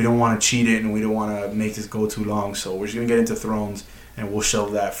 but we don't want to cheat it and we don't want to make this go too long. So we're just gonna get into Thrones, and we'll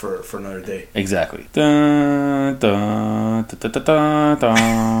shelve that for another day. Exactly. Dun, dun, dun, dun, dun, dun,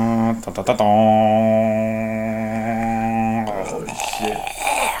 dun, dun, dun, dun. Oh shit!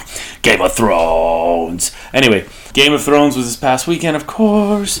 Game of Thrones. Anyway, Game of Thrones was this past weekend, of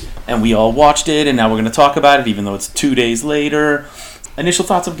course, and we all watched it, and now we're going to talk about it, even though it's 2 days later. Initial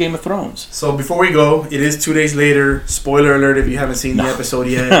thoughts of Game of Thrones. So before we go, it is 2 days later. Spoiler alert if you haven't seen the episode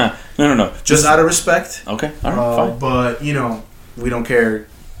yet. No. Just out of respect. Okay, all right, fine. But we don't care.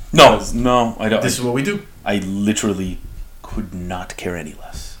 No, I don't. This is what we do. I literally could not care any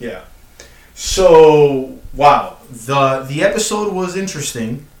less. Yeah. So wow, the episode was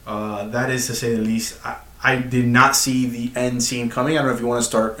interesting. That is to say the least. I did not see the end scene coming. I don't know if you want to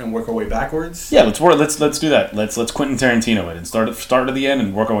start and work our way backwards. Yeah, let's do that. Let's Quentin Tarantino it and start at the end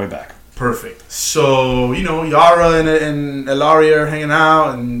and work our way back. Perfect. So Yara and Elaria are hanging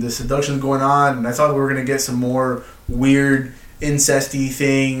out, and the seduction's going on. And I thought we were gonna get some more weird incesty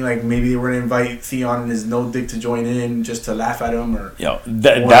thing, like maybe they were gonna invite Theon and his no dick to join in just to laugh at him or. Yo,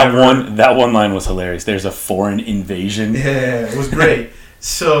 that one line was hilarious. There's a foreign invasion. Yeah, it was great.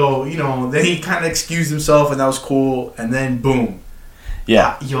 So, then he kind of excused himself, and that was cool. And then, boom.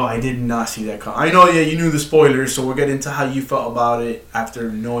 Yeah. I did not see that coming. I know, you knew the spoilers, so we'll get into how you felt about it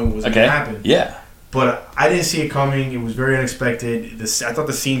after knowing what was going to happen. Yeah. But I didn't see it coming. It was very unexpected. I thought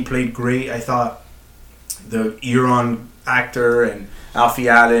the scene played great. I thought the Euron actor and Alfie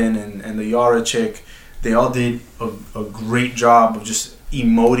Allen and the Yara chick, they all did a great job of just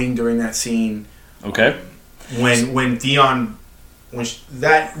emoting during that scene. Okay. When Theon...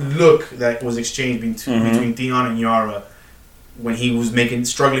 that look that was exchanged between Theon and Yara, when he was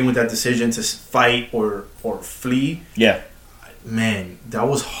struggling with that decision to fight or flee, yeah, man, that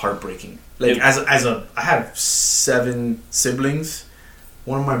was heartbreaking. Like I have 7 siblings.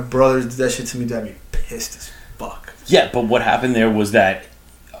 One of my brothers did that shit to me. That'd be pissed as fuck. Yeah, but what happened there was that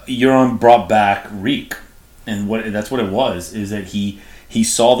Euron brought back Reek, and that's what it was. Is that he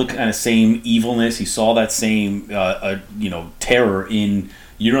saw the kind of same evilness. He saw that same, terror in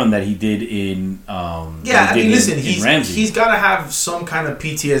Euron that he did in. He's got to have some kind of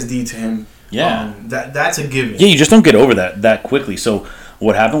PTSD to him. Yeah, that's a given. Yeah, you just don't get over that quickly. So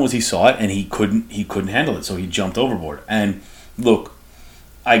what happened was he saw it and he couldn't handle it, so he jumped overboard. And look,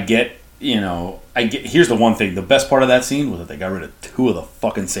 I get. Here's the one thing. The best part of that scene was that they got rid of 2 of the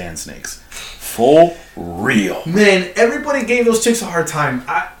fucking sand snakes. For real. Man, everybody gave those chicks a hard time.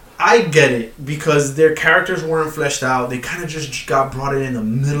 I get it, because their characters weren't fleshed out. They kind of just got brought in the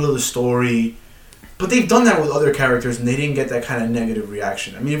middle of the story. But they've done that with other characters, and they didn't get that kind of negative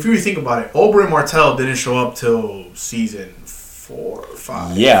reaction. I mean, if you really think about it, Oberyn Martell didn't show up till season 4 or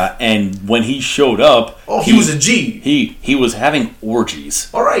 5. Yeah, and when he showed up... he was a G. He was having orgies.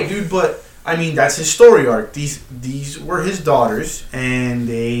 All right, dude, but... I mean, that's his story arc. These were his daughters, and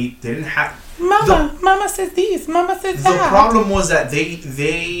they didn't have... Mama says this, Mama says that. The problem was that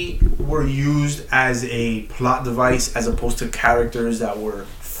they were used as a plot device as opposed to characters that were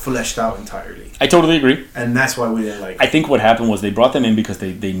fleshed out entirely. I totally agree. And that's why we didn't like it. I think what happened was they brought them in because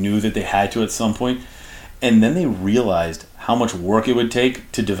they knew that they had to at some point, and then they realized how much work it would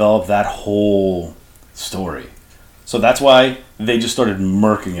take to develop that whole story. So that's why they just started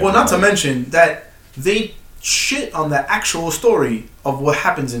murking it. Well, not to mention that they shit on the actual story of what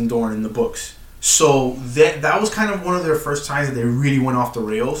happens in Dorne in the books. So that was kind of one of their first times that they really went off the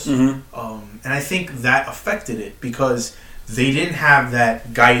rails. And I think that affected it because they didn't have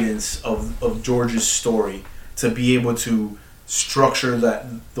that guidance of George's story to be able to structure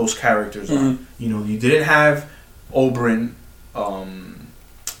those characters. You know, you didn't have Oberyn,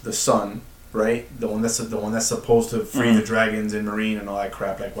 the son, right? The one that's supposed to free the dragons in Meereen and all that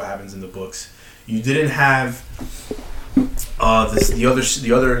crap, like what happens in the books. You didn't have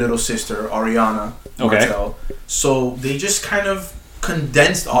the other little sister, Ariana Martell. So they just kind of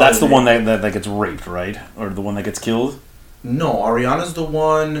condensed all. That's of the one that gets raped, right? Or the one that gets killed? No, Ariana's the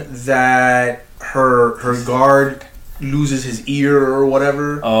one that her guard loses his ear or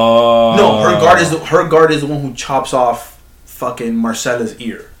whatever. Oh. No, her guard is the one who chops off fucking Marcella's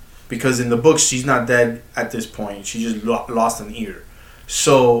ear. Because in the books, she's not dead at this point. She just lost an ear.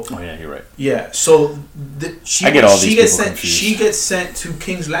 So. Oh yeah, you're right. Yeah, so I get all these people confused. She gets sent to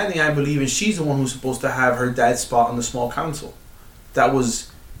King's Landing, I believe, and she's the one who's supposed to have her dad's spot on the small council. That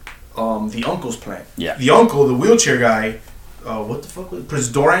was the uncle's plan. Yeah. The uncle, the wheelchair guy, what the fuck was Prince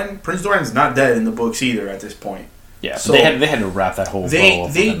Doran? Prince Doran's not dead in the books either at this point. Yeah, so they had to wrap that whole. They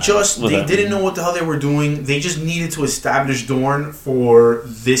didn't know what the hell they were doing. They just needed to establish Dorne for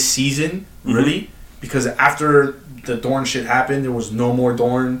this season, really, because after the Dorne shit happened, there was no more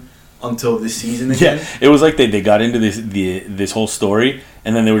Dorne until this season again. Yeah, it was like they got into this whole story,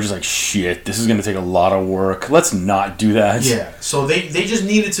 and then they were just like, shit, this is going to take a lot of work. Let's not do that. Yeah, so they just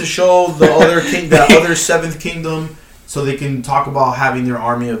needed to show the other Seventh Kingdom so they can talk about having their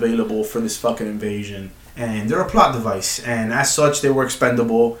army available for this fucking invasion. And they're a plot device, and as such, they were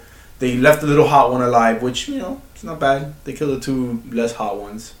expendable. They left the little hot one alive, which, you know, it's not bad. They killed the two less hot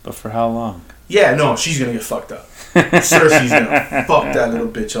ones. But for how long? Yeah, no, she's gonna get fucked up. Cersei's gonna fuck that little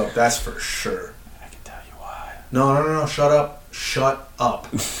bitch up, that's for sure. I can tell you why. No, shut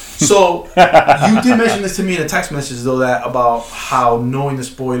up. So, you did mention this to me in a text message, though, that about how knowing the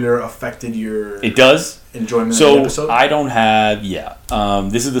spoiler affected your... It does. Enjoyment of the episode? So, I don't have... Yeah.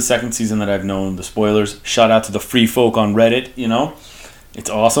 This is the second season that I've known the spoilers. Shout out to the free folk on Reddit, you know? It's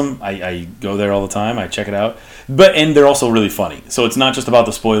awesome. I go there all the time. I check it out. And they're also really funny. So, it's not just about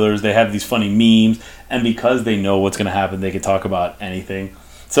the spoilers. They have these funny memes. And because they know what's going to happen, they can talk about anything.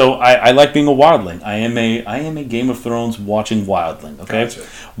 So I like being a wildling. I am a Game of Thrones watching wildling. Okay, Gotcha.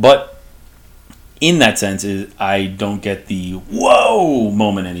 But in that sense, I don't get the whoa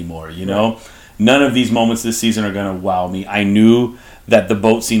moment anymore. You know, none of these moments this season are gonna wow me. I knew that the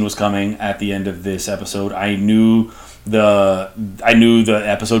boat scene was coming at the end of this episode. I knew the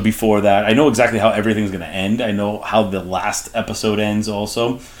episode before that. I know exactly how everything's gonna end. I know how the last episode ends.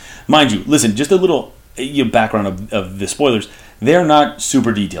 Also, mind you, listen, just a little background of the spoilers. They're not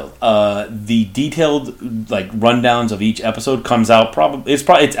super detailed. The detailed like rundowns of each episode comes out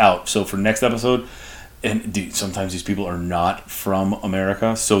it's out. So for next episode, and dude, sometimes these people are not from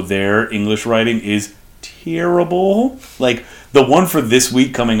America, so their English writing is terrible. Like the one for this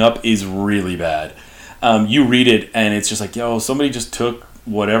week coming up is really bad. You read it and it's just like, yo, somebody just took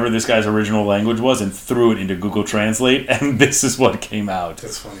whatever this guy's original language was and threw it into Google Translate, and this is what came out.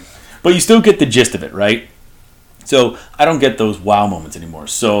 That's funny. But you still get the gist of it, right? So I don't get those wow moments anymore.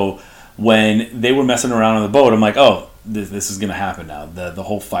 So when they were messing around on the boat, I'm like, oh, this is going to happen now. The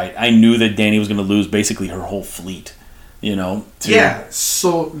whole fight. I knew that Dany was going to lose basically her whole fleet, you know? Yeah,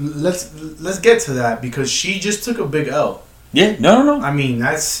 so let's get to that because she just took a big L. Yeah, no. I mean,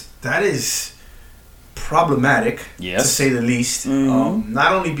 that is problematic, yes, to say the least. Mm-hmm.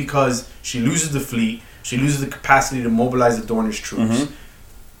 Not only because she loses the fleet, she loses the capacity to mobilize the Dornish troops. Mm-hmm.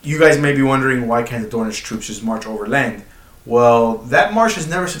 You guys may be wondering why can't the Dornish troops just march overland? Well, that march has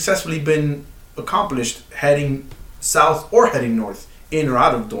never successfully been accomplished heading south or heading north, in or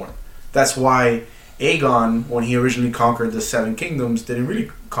out of Dorne. That's why Aegon, when he originally conquered the Seven Kingdoms, didn't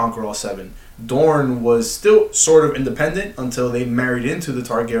really conquer all seven. Dorne was still sort of independent until they married into the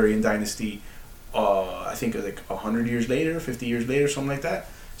Targaryen dynasty, I think like 100 years later, 50 years later, something like that.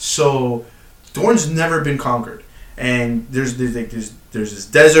 So Dorne's never been conquered. And there's this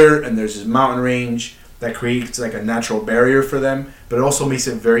desert and there's this mountain range that creates like a natural barrier for them, but it also makes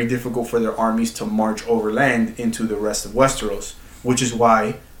it very difficult for their armies to march overland into the rest of Westeros, which is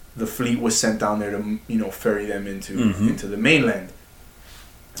why the fleet was sent down there to, you know, ferry them into the mainland.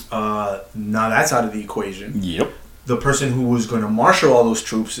 Now that's out of the equation. Yep. The person who was going to marshal all those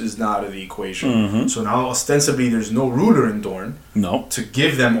troops is now out of the equation. So now ostensibly there's no ruler in Dorne No. to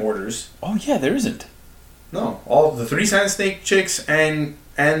give them orders. Oh yeah, there isn't. No, all the 3 Sand Snake chicks and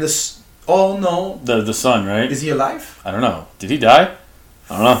oh no, The son, right? is he alive? I don't know. Did he die?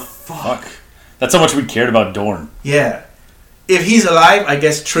 I don't know. Fuck. That's how much we cared about Dorne. Yeah, if he's alive, I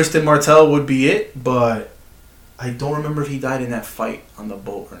guess Tristan Martell would be it. But I don't remember if he died in that fight on the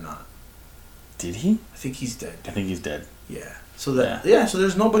boat or not. Did he? I think he's dead. I think he's dead. Yeah. So so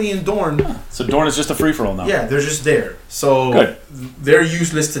there's nobody in Dorne. So Dorne is just a free for all now. Yeah, they're just there. So Good. they're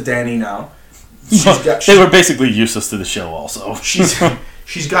useless to Dany now. They were basically useless to the show. Also,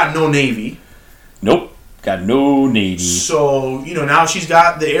 she's got no navy. Nope. Got no navy. So, now she's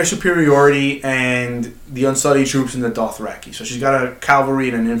got the air superiority and the Unsullied troops and the Dothraki. So she's got a cavalry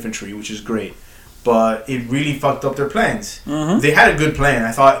and an infantry, which is great. But it really fucked up their plans. They had a good plan.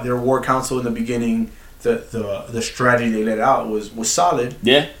 I thought their war council in the beginning, the strategy they laid out was solid.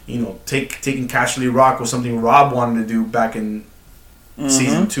 Yeah. Taking Castle Rock was something Rob wanted to do back in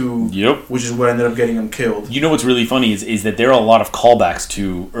season 2. Yep. Which is what ended up getting him killed. You know what's really funny is that there are a lot of callbacks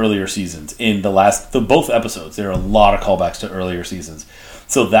to earlier seasons. In both episodes, there are a lot of callbacks to earlier seasons.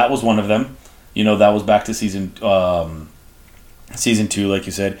 So that was one of them. That was back to season 2, like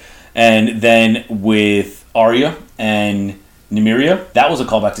you said. And then with Arya and Nymeria, that was a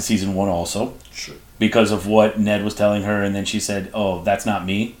callback to season 1 also. Sure. Because of what Ned was telling her, and then she said, "Oh, that's not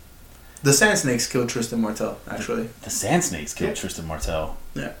me." The Sand Snakes killed Tristan Martell, actually. The Sand Snakes killed Tristan Martell.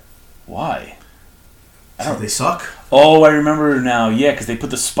 Yeah. Why? So they suck? Oh, I remember now. Yeah, because they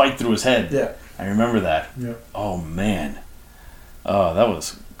put the spike through his head. Yeah. I remember that. Yeah. Oh, man. Oh, that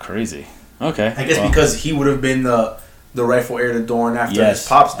was crazy. Okay. I guess because he would have been the rightful heir to Dorne after his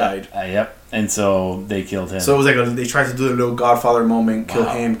pops died. Yep. And so they killed him. So it was like they tried to do a little Godfather moment, kill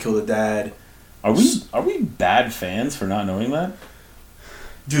him, kill the dad. Are we bad fans for not knowing that?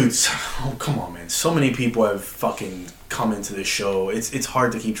 Dude, come on, man. So many people have fucking come into this show. It's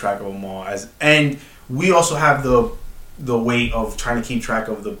hard to keep track of them all. And we also have the weight of trying to keep track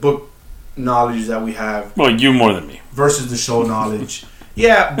of the book knowledge that we have. Well, you more than me. Versus the show knowledge.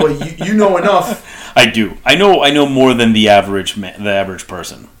 Yeah, but you know enough. I do. I know more than the average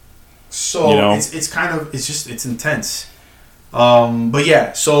person. So it's intense. But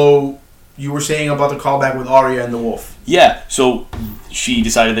yeah, so you were saying about the callback with Arya and the wolf. Yeah, so she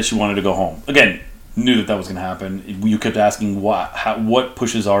decided that she wanted to go home. Again, knew that was going to happen. You kept asking what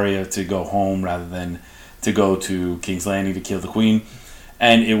pushes Arya to go home rather than to go to King's Landing to kill the queen.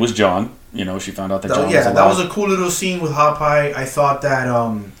 And it was Jon. She found out that Jon was alive. That was a cool little scene with Hot Pie. I thought that...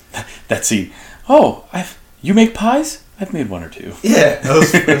 that scene. Oh, you make pies? I've made 1 or 2. Yeah, that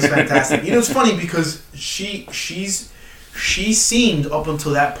was fantastic. It's funny because she seemed, up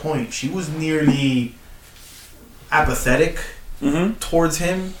until that point, she was nearly apathetic towards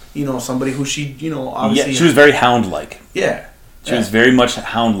him. Somebody who she, obviously... Yeah, she was very hound-like. Yeah. She was very much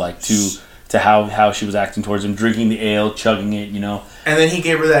hound-like to how she was acting towards him, drinking the ale, chugging it, And then he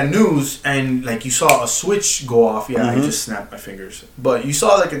gave her that news, and like you saw a switch go off. Yeah, I just snapped my fingers. But you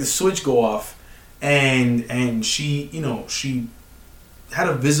saw the switch go off, and she, she had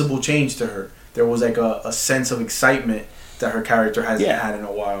a visible change to her. There was like a sense of excitement that her character hasn't had in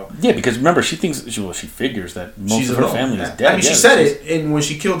a while. Yeah, because remember, she figures that most of her family is dead. I mean, she said it, and when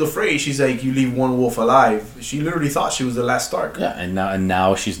she killed the Frey, she's like, "You leave one wolf alive." She literally thought she was the last Stark. Yeah, and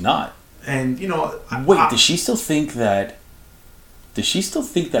now she's not. And does she still think that? Does she still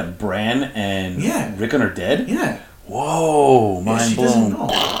think that Bran and Rickon are dead? Yeah. Whoa, mind blown. Doesn't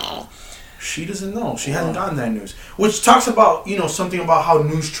know. She doesn't know. She hasn't gotten that news. Which talks about, something about how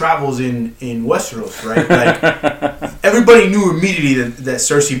news travels in Westeros, right? Like, everybody knew immediately that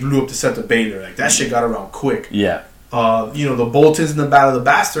Cersei blew up the Sept of Baelor. Like, that shit got around quick. Yeah. The Boltons in the Battle of the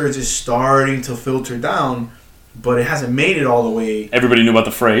Bastards is starting to filter down, but it hasn't made it all the way. Everybody knew about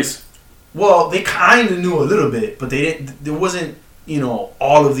the phrase. Well, they kind of knew a little bit, but they didn't. There wasn't,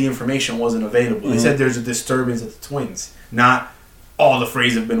 all of the information wasn't available. They said there's a disturbance at the Twins, not all the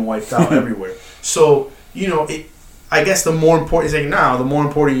Freys have been wiped out everywhere. So, I guess the more important, it's like now, the more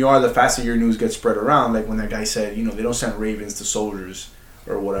important you are, the faster your news gets spread around. Like when that guy said, they don't send ravens to soldiers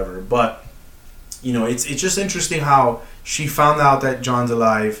or whatever. But, it's just interesting how she found out that Jon's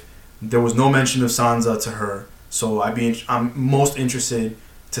alive. There was no mention of Sansa to her. So I'm most interested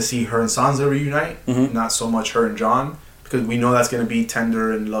to see her and Sansa reunite, not so much her and Jon, because we know that's going to be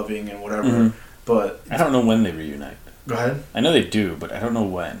tender and loving and whatever. But I don't know when they reunite. Go ahead. I know they do, but I don't know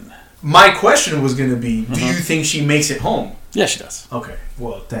when. My question was going to be, do you think she makes it home? Yeah, she does. Okay.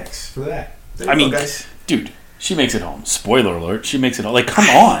 Well, thanks for that. Guys. Dude, She makes it home. Spoiler alert, she makes it home. Like, come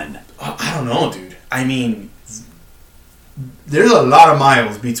on. I don't know, dude. I mean, there's a lot of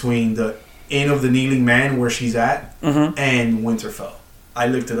miles between the Inn of the Kneeling Man, where she's at, and Winterfell. I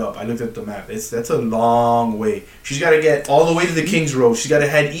looked it up. I looked at the map. That's a long way. She's got to get all the way to the King's Road. She's got to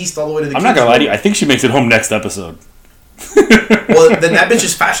head east all the way to the King's Road. I'm not going to lie to you. I think she makes it home next episode. Well, then that bitch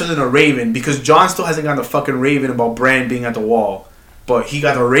is faster than a raven, because Jon still hasn't gotten the fucking raven about Bran being at the wall. But he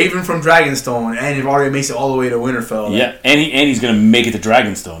got the raven from Dragonstone, and it already makes it all the way to Winterfell. Yeah, and he's going to make it to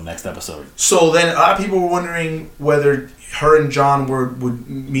Dragonstone next episode. So then a lot of people were wondering whether her and Jon would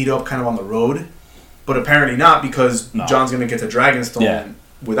meet up kind of on the road. But apparently not, because Jon's going to get to Dragonstone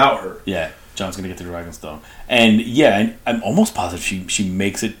without her. Yeah, Jon's going to get to Dragonstone. And and I'm almost positive she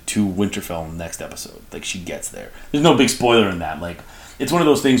makes it to Winterfell next episode. Like, she gets there. There's no big spoiler in that. Like, it's one of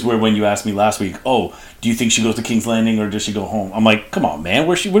those things where when you asked me last week, oh, do you think she goes to King's Landing or does she go home? I'm like, come on, man.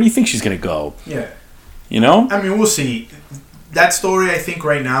 Where do you think she's going to go? Yeah. You know? I mean, we'll see. That story, I think,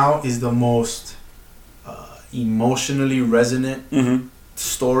 right now is the most emotionally resonant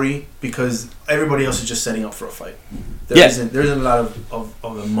story, because everybody else is just setting up for a fight. There isn't a lot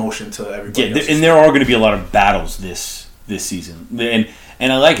of emotion to everybody else. And there are going to be a lot of battles this season,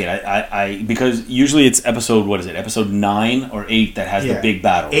 and I like it. I because usually it's episode 9 or 8 that has the big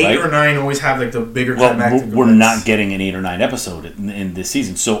battle. 8 right? or 9 always have like the bigger climactic we're events. not getting an 8 or 9 episode in this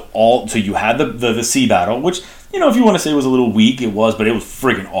season. So you had the sea battle, which, you know, if you want to say it was a little weak, it was, but it was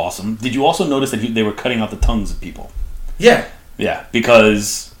friggin' awesome. Did you also notice that they were cutting out the tongues of people? Yeah. Yeah,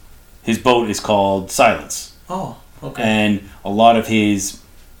 because his boat is called Silence. Oh, okay. And a lot of his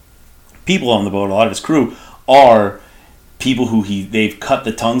people on the boat, a lot of his crew, are people who they've cut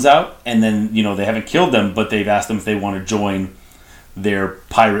the tongues out, and then, you know, they haven't killed them, but they've asked them if they want to join their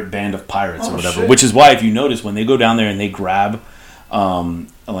pirate band of pirates or whatever. Shit. Which is why, if you notice, when they go down there and they grab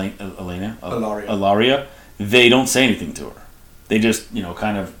Ilaria, they don't say anything to her. They just, you know,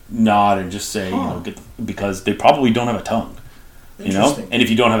 kind of nod and just say, you know, because they probably don't have a tongue. You know, and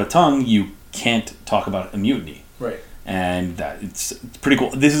if you don't have a tongue, you can't talk about a mutiny. Right. And it's pretty cool.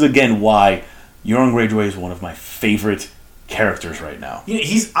 This is again why Euron Greyjoy is one of my favorite characters right now.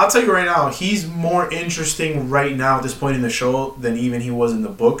 I'll tell you right now, he's more interesting right now at this point in the show than even he was in the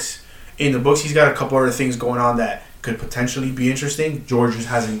books. In the books, he's got a couple other things going on that could potentially be interesting. George just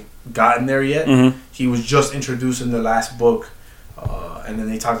hasn't gotten there yet. Mm-hmm. He was just introduced in the last book, and then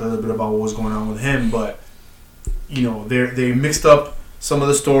they talked a little bit about what was going on with him, but you know, they mixed up some of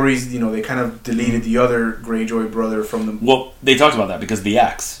the stories. You know, they kind of deleted the other Greyjoy brother from the... Well, they talked about that because the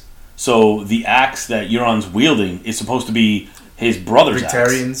axe. So the axe that Euron's wielding is supposed to be his brother's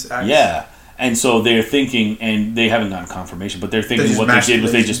Victarion's axe. Yeah. And so they're thinking, and they haven't gotten confirmation, but they're thinking what they did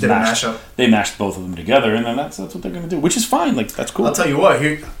was they just mashed both of them together, and then that's what they're going to do, which is fine. Like, that's cool. I'll tell you what,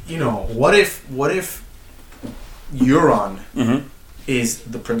 here, you know, what if Euron is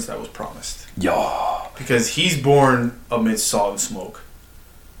the prince that was promised? Yeah. Because he's born amidst salt and smoke.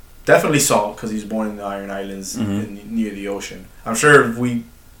 Definitely salt, because he's born in the Iron Islands near the ocean. I'm sure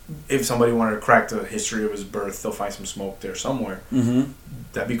if somebody wanted to crack the history of his birth, they'll find some smoke there somewhere. Mm-hmm.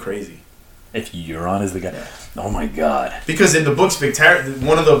 That'd be crazy. If Euron is the guy. Yeah. Oh my god. Because in the books,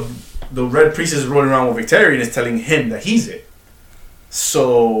 one of the Red Priestess rolling around with Victarion is telling him that he's it.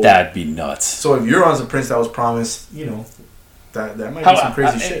 So... That'd be nuts. So if Euron's the prince that was promised, you know... That might be some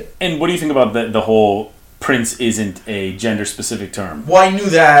crazy shit. And what do you think about the whole prince isn't a gender-specific term? Well, I knew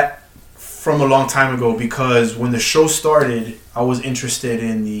that from a long time ago, because when the show started, I was interested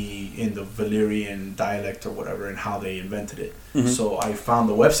in the Valyrian dialect or whatever and how they invented it. Mm-hmm. So I found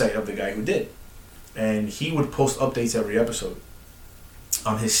the website of the guy who did. And he would post updates every episode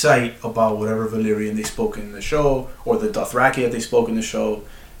on his site about whatever Valyrian they spoke in the show, or the Dothraki that they spoke in the show,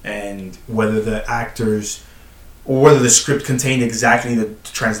 and whether the actors... or whether the script contained exactly the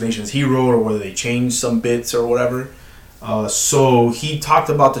translations he wrote, or whether they changed some bits or whatever. So he talked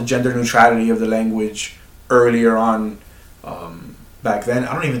about the gender neutrality of the language earlier on, back then.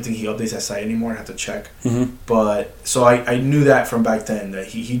 I don't even think he updates that site anymore. I have to check. Mm-hmm. But so I knew that from back then, that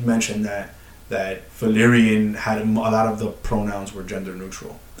he'd mentioned that Valyrian had a lot of the pronouns were gender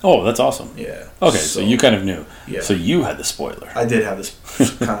neutral. Oh, that's awesome. Yeah. Okay, so you kind of knew. Yeah. So you had the spoiler. I did have this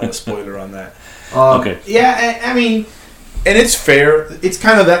kind of a spoiler on that. Okay. Yeah, I mean, and it's fair. It's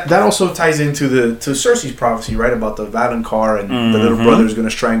kind of that also ties into to Cersei's prophecy, right, about the Valonqar and the little brother is going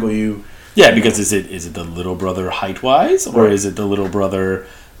to strangle you. Yeah, because is it the little brother height-wise, or is it the little brother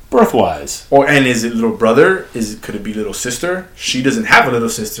birth-wise? And is it little brother? Could it be little sister? She doesn't have a little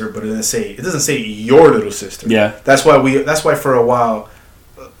sister, but it doesn't say your little sister. Yeah. That's why for a while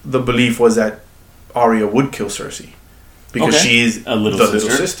the belief was that Arya would kill Cersei, because she is a little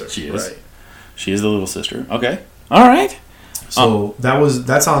sister. She is. Right. She is the little sister. Okay. All right. So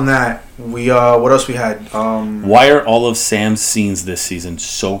that's on that. We what else we had? Why are all of Sam's scenes this season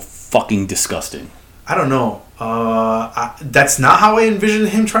so fucking disgusting? I don't know. That's not how I envisioned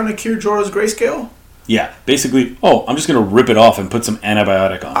him trying to cure Jorah's grayscale. Yeah, basically, I'm just going to rip it off and put some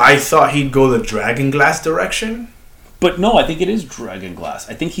antibiotic on it. I thought he'd go the dragon glass direction. But no, I think it is dragon glass.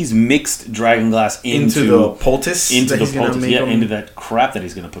 I think he's mixed dragon glass into the poultice. Into the poultice, into that crap that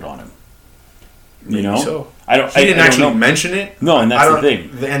he's going to put on him. Maybe so. I don't. He didn't I actually don't know. mention it. No, and that's the thing.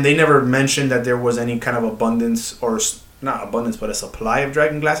 And they never mentioned that there was any kind of abundance, or not abundance, but a supply of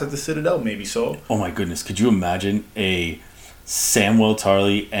dragon glass at the Citadel. Maybe so. Oh my goodness! Could you imagine a Samwell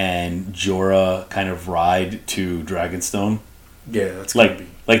Tarly and Jorah kind of ride to Dragonstone? Yeah, that's like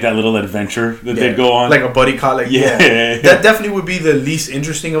that little adventure that they'd go on, like a buddy cop. Like, yeah, that definitely would be the least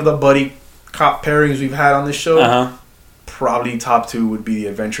interesting of the buddy cop pairings we've had on this show. Probably top 2 would be the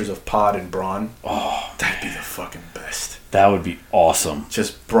Adventures of Pod and Bronn. Oh, that'd be the fucking best. That would be awesome.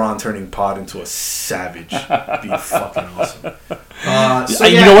 Just Bronn turning Pod into a savage. Be fucking awesome.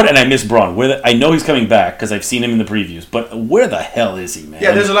 You know what? And I miss Bronn. I know he's coming back because I've seen him in the previews. But where the hell is he, man?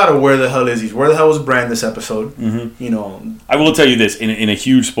 Yeah, there's a lot of where the hell is he. Where the hell was Bran this episode? Mm-hmm. You know, I will tell you this in a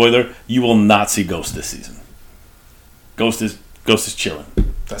huge spoiler: you will not see Ghost this season. Ghost is chilling.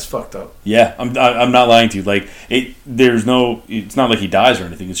 That's fucked up. Yeah, I'm not lying to you. Like it's not like he dies or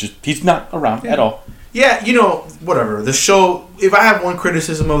anything. It's just he's not around at all. Yeah, you know, whatever. The show, if I have one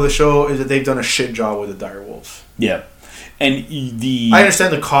criticism of the show, is that they've done a shit job with the direwolves. Yeah. And I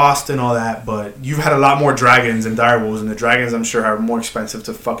understand the cost and all that, but you've had a lot more dragons and direwolves, and the dragons, I'm sure, are more expensive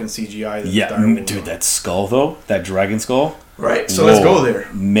to fucking CGI than the direwolves. Dude, that skull, though, that dragon skull. Right, so let's go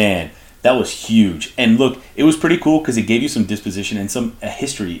there. Man, that was huge. And look, it was pretty cool because it gave you some disposition and a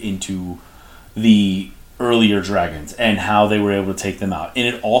history into the earlier dragons and how they were able to take them out.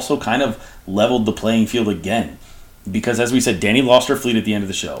 And it also kind of leveled the playing field again. Because as we said, Dany lost her fleet at the end of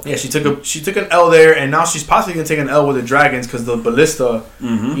the show. Yeah, she took an L there, and now she's possibly going to take an L with the dragons because the ballista,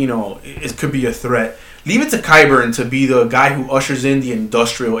 you know, it could be a threat. Leave it to Qyburn to be the guy who ushers in the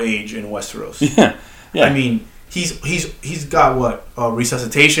industrial age in Westeros. Yeah. I mean, he's got what,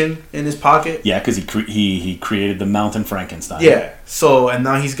 resuscitation in his pocket. Yeah, because he created the Mountain Frankenstein. Yeah. So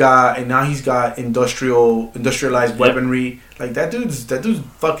now he's got industrialized weaponry. Like that dude's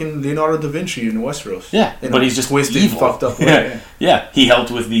fucking Leonardo da Vinci in Westeros. Yeah, but he's just twisted, evil. fucked up. Yeah. He helped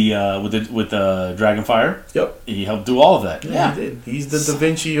with the Dragonfire. Yep. He helped do all of that. Yeah, he did. He's the Da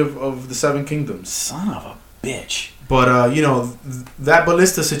Vinci of the Seven Kingdoms. Son of a bitch. But you know, that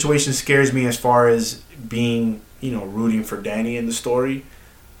ballista situation scares me as far as being, you know, rooting for Dany in the story.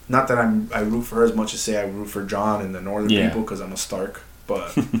 Not that I root for her as much as say I root for Jon and the Northern people because I'm a Stark.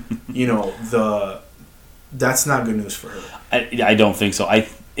 But you know, that's not good news for her. I don't think so.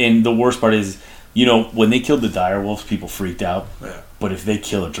 And the worst part is, you know, when they killed the direwolves, people freaked out. Yeah. But if they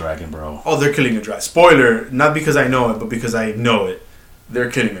kill a dragon, bro. Oh, they're killing a dragon. Spoiler, not because I know it, but because I know it.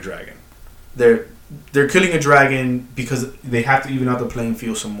 They're killing a dragon. They're killing a dragon because they have to even out the playing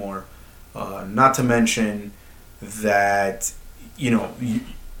field some more. Not to mention that, you know,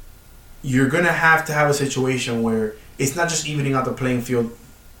 you're going to have a situation where it's not just evening out the playing field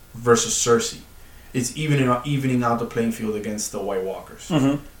versus Cersei. It's evening out the playing field against the White Walkers.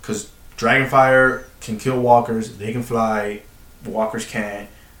 Because Dragonfire can kill walkers. They can fly. Walkers can't.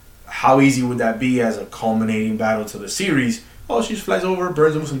 How easy would that be as a culminating battle to the series? Oh, she just flies over,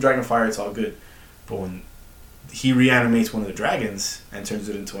 burns them with some Dragonfire. It's all good. But when he reanimates one of the dragons and turns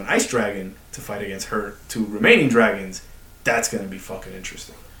it into an ice dragon to fight against her two remaining dragons, that's going to be fucking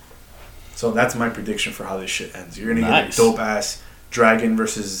interesting. So that's my prediction for how this shit ends. You're going to get a dope-ass dragon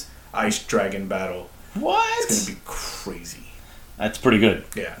versus ice dragon battle. What? It's going to be crazy. That's pretty good.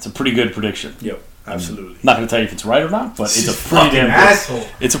 Yeah. It's a pretty good prediction. Yep, absolutely. I'm not going to tell you if it's right or not, but it's a pretty damn asshole.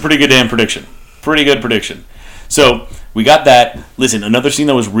 It's a pretty good damn prediction. Pretty good prediction. So we got that. Listen, another scene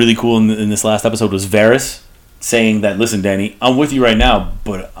that was really cool in this last episode was Varys saying that, listen, Dany, I'm with you right now,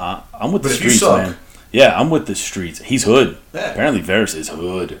 but I'm with the streets, man. Yeah, I'm with the streets. He's hood. Yeah. Apparently, Varys is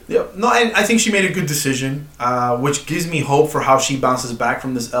hood. Yep. No, and I think she made a good decision, which gives me hope for how she bounces back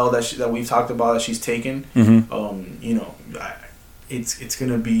from this L that we've talked about that she's taken. Mm-hmm. You know, it's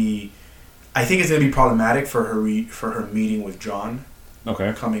gonna be. I think it's gonna be problematic for her meeting with Jon.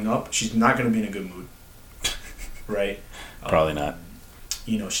 Okay. Coming up, she's not gonna be in a good mood. Right. Probably not.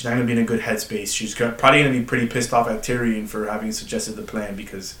 You know, she's not gonna be in a good headspace. She's probably gonna be pretty pissed off at Tyrion for having suggested the plan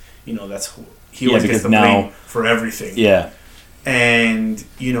because you know that's who. He always gets the blame for everything. Yeah. And,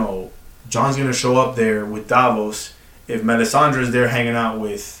 you know, Jon's going to show up there with Davos. If Melisandre's there hanging out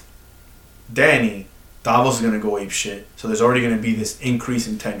with Dany, Davos is going to go ape shit. So there's already going to be this increase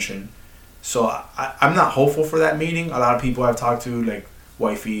in tension. So I'm not hopeful for that meeting. A lot of people I've talked to, like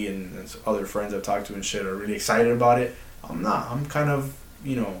wifey and other friends I've talked to and shit, are really excited about it. I'm not. I'm kind of,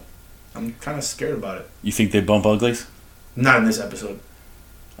 I'm kind of scared about it. You think they bump Uglies? Not in this episode.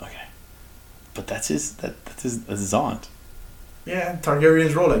 Okay, but that's his aunt. Yeah,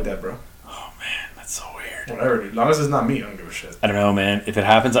 Targaryens roll like that, bro. Oh man, that's so weird. Whatever, as long as it's not me, I don't give a shit. I don't know, man. If it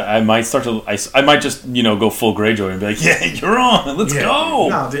happens, I might start to. I might just go full Greyjoy and be like, yeah, you're on. Let's go.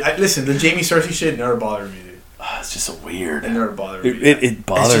 No, listen, the Jaime Cersei shit never bothered me, dude. It's just so weird. It never bothered me. It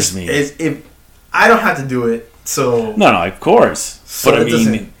bothers me. I don't have to do it, so No, of course. So but I it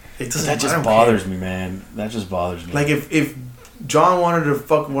mean, doesn't. that just bothers me, man. That just bothers me. Like if John wanted to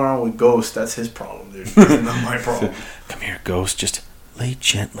fuck around with Ghost, that's his problem, dude. That's not my problem. Come here, Ghost. Just lay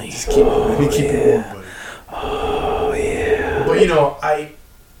gently. Just keep it warm, buddy. Oh yeah. But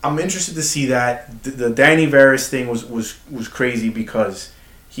I'm interested to see that the Dany Varys thing was crazy because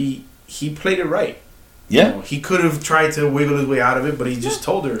he played it right. Yeah. He could have tried to wiggle his way out of it, but he just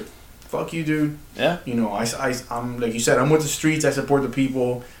told her, "Fuck you, dude." Yeah. I'm like you said, I'm with the streets. I support the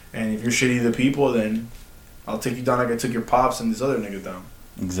people, and if you're shitty to the people, then I'll take you down like I took your pops and this other nigga down.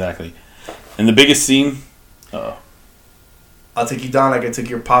 Exactly. And the biggest scene. I'll take you down like I took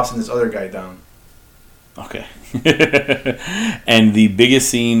your pops and this other guy down. Okay. And the biggest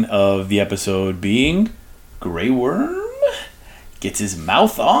scene of the episode being Grey Worm gets his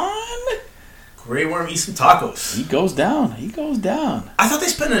mouth on. Grey Worm eats some tacos. He goes down. I thought they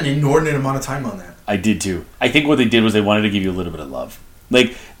spent an inordinate amount of time on that. I did too. I think what they did was they wanted to give you a little bit of love.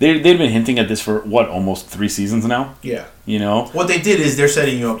 Like, they've been hinting at this for, almost 3 seasons now? Yeah. What they did is they're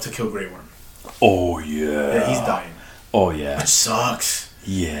setting you up to kill Grey Worm. Oh, yeah. Yeah, he's dying. Oh, yeah. Which sucks.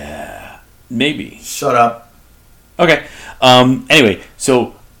 Yeah. Maybe. Shut up. Okay. Anyway,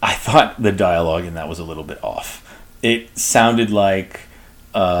 so I thought the dialogue in that was a little bit off. It sounded like...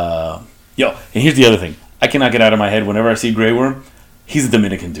 and here's the other thing. I cannot get out of my head whenever I see Grey Worm, he's a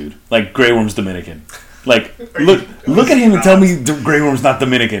Dominican dude. Like, Grey Worm's Dominican. Like, look at him and tell me Grey Worm's not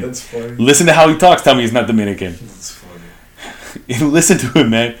Dominican. That's funny. Listen to how he talks, tell me he's not Dominican. That's funny. Listen to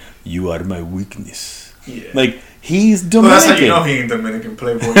him, man. You are my weakness. Yeah. Like, he's Dominican. Well, that's how you know he ain't Dominican,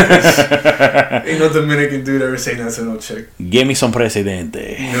 playboy. Ain't no Dominican dude ever saying that to no chick. Give me some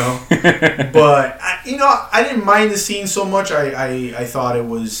presidente. But I didn't mind the scene so much. I thought it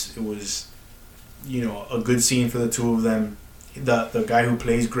was a good scene for the two of them. The guy who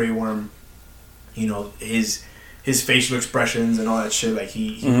plays Grey Worm, his facial expressions and all that shit. Like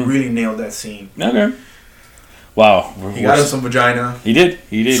he really nailed that scene. Okay. Wow. He got him some vagina. He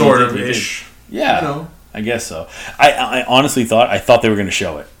did. Sort of ish. Yeah. I guess so. I honestly thought they were going to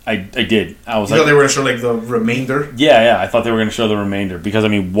show it. I did. I was you thought they were going to show like the remainder? Yeah. I thought they were going to show the remainder because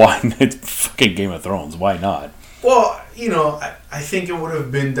why? It's fucking Game of Thrones. Why not? Well, I think it would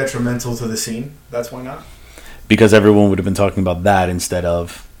have been detrimental to the scene. That's why not. Because everyone would have been talking about that instead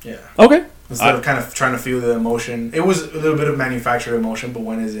of. Yeah. Okay. Instead of kind of trying to feel the emotion, it was a little bit of manufactured emotion. But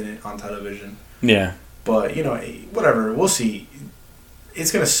when isn't it on television? Yeah. But whatever. We'll see.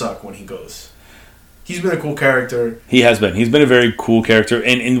 It's gonna suck when he goes. He's been a cool character. He has been. He's been a very cool character.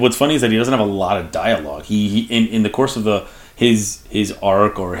 And what's funny is that he doesn't have a lot of dialogue. He in the course of his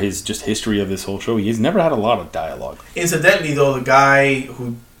arc or his just history of this whole show, he's never had a lot of dialogue. Incidentally, though, the guy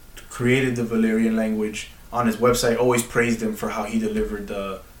who created the Valyrian language on his website always praised him for how he delivered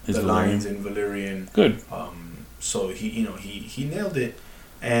the lines in Valyrian. Good. So he nailed it,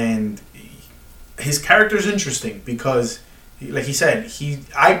 and his character's interesting because, like he said,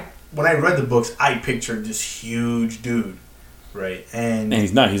 when I read the books, I pictured this huge dude, right? And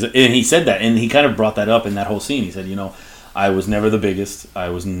he's not. And he said that, and he kind of brought that up in that whole scene. He said, I was never the biggest. I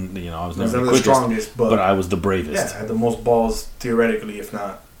was never the quickest, strongest, but I was the bravest. Yeah, I had the most balls theoretically, if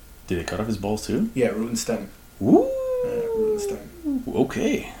not. Did they cut off his balls too? Yeah, root and stem. Ooh. Yeah, root and stem.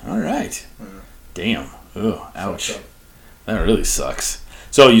 Okay. All right. Damn. Ugh. Ouch. Fucked up. That really sucks.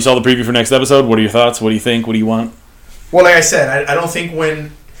 So you saw the preview for next episode. What are your thoughts? What do you think? What do you want? Well, like I said, I don't think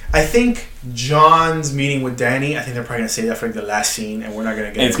I think John's meeting with Dany, I think they're probably going to say that for like the last scene, and we're not going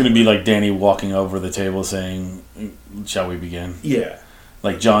to get it. And it's going to be like Dany walking over the table saying, shall we begin? Yeah.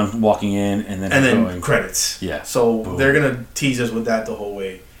 Like John walking in and then going. Credits. Yeah. So Boom. They're going to tease us with that the whole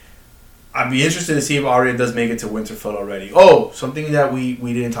way. I'd be interested to see if Arya does make it to Winterfell already. Oh, something that we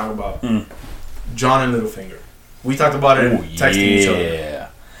didn't talk about. John and Littlefinger. We talked about it texting each other. Yeah.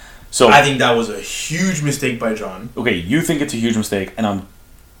 So I think that was a huge mistake by John. Okay, you think it's a huge mistake, and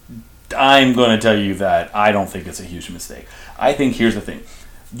I'm going to tell you that I don't think it's a huge mistake. I think here's the thing.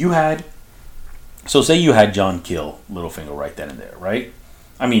 Say you had John kill Littlefinger right then and there, right?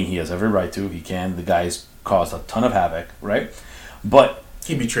 He has every right to. He can. The guy's caused a ton of havoc, right? But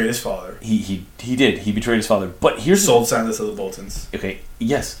He betrayed his father. He did. He betrayed his father. But here's Sold Sansa to the Boltons. okay.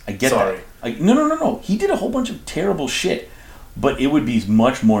 Yes, I get Sorry. that. Like, no. He did a whole bunch of terrible shit. But it would be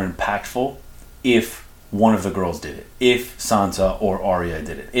much more impactful if one of the girls did it. If Sansa or Arya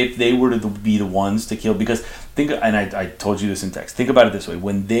did it. If they were to be the ones to kill. Because and I told you this in text. Think about it this way.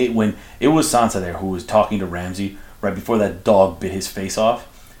 When it was Sansa there who was talking to Ramsay right before that dog bit his face off,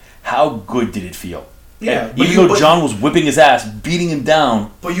 how good did it feel? Yeah, even though Jon was whipping his ass, beating him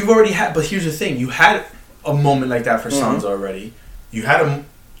down. But you've already had. But here's the thing: you had a moment like that for Sansa already. You had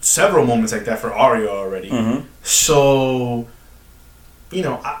several moments like that for Arya already. So, I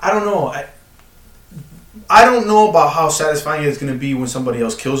don't know. I don't know about how satisfying it's going to be when somebody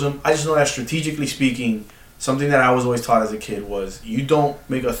else kills him. I just know that strategically speaking, something that I was always taught as a kid was you don't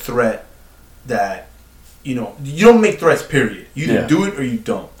make a threat that you don't make threats. Period. You either do it or you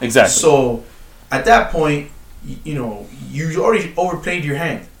don't. Exactly. So. At that point, you already overplayed your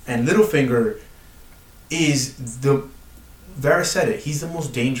hand. And Littlefinger is Varys said it, he's the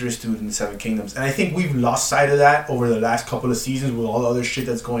most dangerous dude in the Seven Kingdoms. And I think we've lost sight of that over the last couple of seasons with all the other shit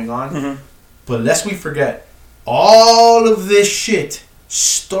that's going on. But lest we forget, all of this shit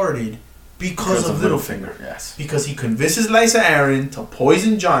started because of Littlefinger. Yes. Because he convinces Lysa Arryn to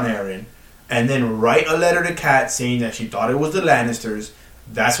poison Jon Arryn and then write a letter to Kat saying that she thought it was the Lannisters.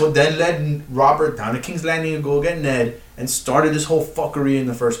 That's what then led Robert down to King's Landing to go get Ned and started this whole fuckery in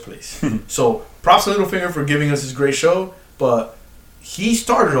the first place. So, props to Littlefinger for giving us this great show, but he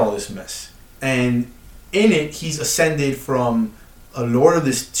started all this mess. And in it, he's ascended from a lord of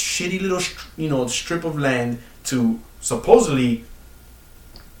this shitty little, strip of land to supposedly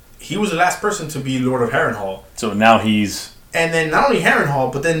he was the last person to be Lord of Harrenhal. So now he's... And then not only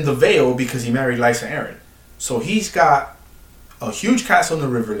Harrenhal, but then the Vale because he married Lysa Arryn. So he's got a huge castle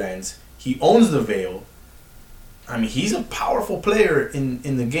in the Riverlands. He owns the Vale. I mean, he's a powerful player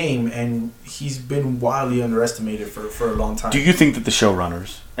in the game, and he's been wildly underestimated for a long time. Do you think that the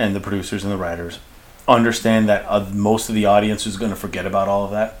showrunners and the producers and the writers understand that most of the audience is going to forget about all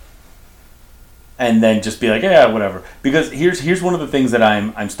of that? And then just be like, yeah, whatever. Because here's one of the things that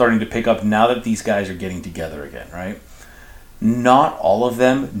I'm starting to pick up now that these guys are getting together again, right? Not all of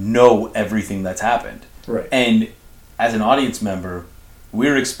them know everything that's happened. Right. And as an audience member,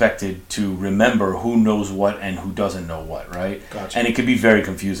 we're expected to remember who knows what and who doesn't know what, right? Gotcha. And it could be very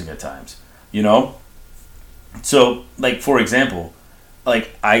confusing at times, So, like, for example,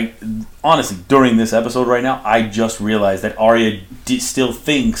 like, I honestly, during this episode right now, I just realized that Arya still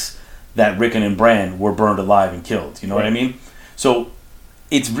thinks that Rickon and Bran were burned alive and killed. You know what I mean? So,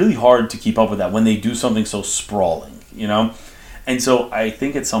 it's really hard to keep up with that when they do something so sprawling, And so I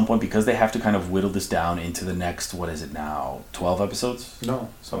think at some point, because they have to kind of whittle this down into the next, what is it now, 12 episodes? No.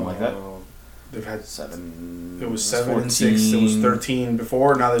 Something like that? They've had 7. It was 7 and 6. It was 13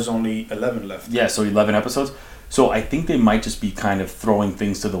 before. Now there's only 11 left. Yeah, so 11 episodes. So I think they might just be kind of throwing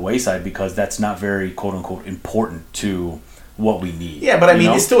things to the wayside because that's not very, quote-unquote, important to what we need. Yeah, but I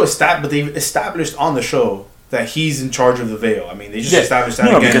mean, it's still established. But they've established on the show that he's in charge of the Vale. I mean, they just established that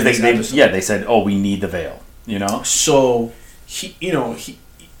again. Because they said, we need the Vale, So...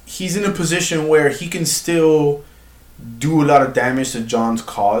 He's in a position where he can still do a lot of damage to Jon's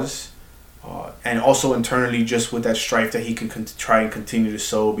cause, and also internally just with that strife that he can try and continue to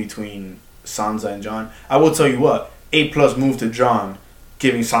sow between Sansa and Jon. I will tell you what, A+ move to Jon,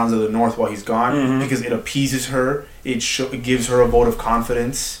 giving Sansa the North while he's gone, because it appeases her, it gives her a vote of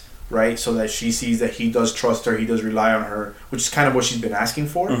confidence, right, so that she sees that he does trust her, he does rely on her, which is kind of what she's been asking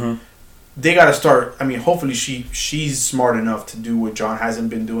for. They got to start. I mean, hopefully she's smart enough to do what Jon hasn't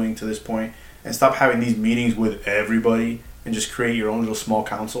been doing to this point and stop having these meetings with everybody and just create your own little small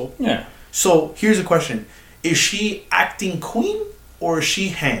council. Yeah. So here's a question: is she acting queen or is she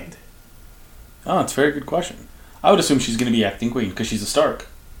hand? Oh, it's a very good question. I would assume she's going to be acting queen because she's a Stark.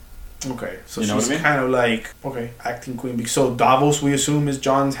 Okay, so she's kind of like acting queen. So Davos, we assume, is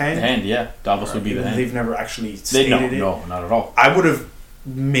Jon's hand. Hand, yeah. Davos would be the hand. They've never actually stated it. No, not at all. I would have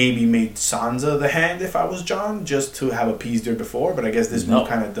maybe made Sansa the hand if I was Jon, just to have appeased her before, but I guess this move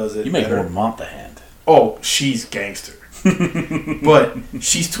kind of does it. You make better. Mormont the hand. Oh, she's gangster. But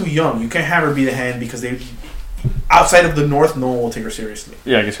she's too young. You can't have her be the hand because outside of the North, no one will take her seriously.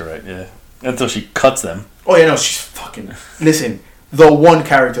 Yeah, I guess you're right, yeah. Until she cuts them. Oh, yeah, no, she's fucking... Listen, the one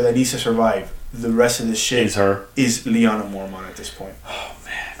character that needs to survive the rest of this shit is Lyanna Mormont at this point. Oh,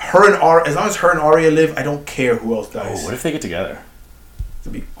 man. As long as her and Arya live, I don't care who else dies. Oh, what if they get together?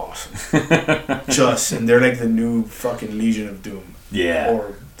 It'd be awesome. And they're like the new fucking Legion of Doom. Yeah.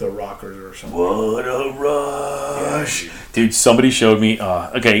 Or the Rockers or something. What a rush. Yeah, dude, somebody showed me...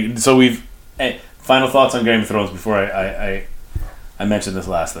 okay, so we've... final thoughts on Game of Thrones before I I mentioned this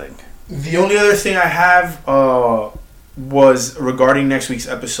last thing. The only other thing I have was regarding next week's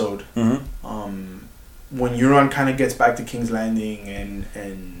episode. Mm-hmm. When Euron kind of gets back to King's Landing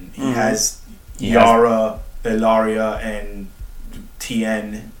and he has He Yara, Elaria, and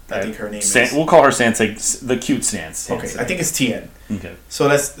Tien. I think her name is. We'll call her Sansa, the cute Sansa. Okay, I think it's Tien. Okay.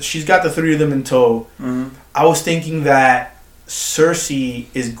 So she's got the three of them in tow. Mm-hmm. I was thinking that Cersei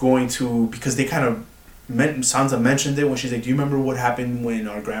is going to, because they kind of Sansa mentioned it when she's like, "Do you remember what happened when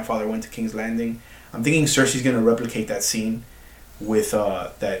our grandfather went to King's Landing?" I'm thinking Cersei's going to replicate that scene with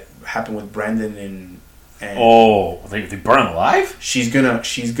that happened with Brandon and they burn him alive? She's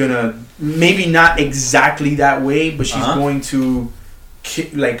gonna maybe not exactly that way, but she's going to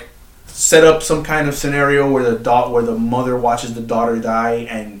like set up some kind of scenario where the mother watches the daughter die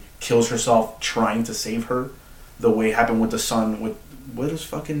and kills herself trying to save her, the way it happened with the son. With what is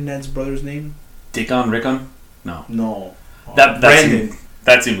fucking Ned's brother's name? Rickon? No. Brandon.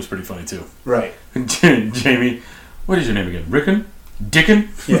 That scene was pretty funny too. Right. Jamie, what is your name again? Rickon? Dickon?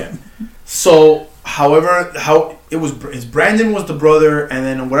 Yeah. So, however, Brandon was the brother, and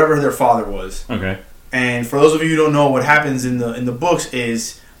then whatever their father was. Okay. And for those of you who don't know, what happens in the books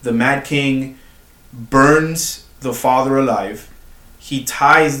is the Mad King burns the father alive. He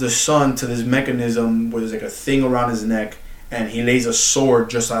ties the son to this mechanism where there's like a thing around his neck, and he lays a sword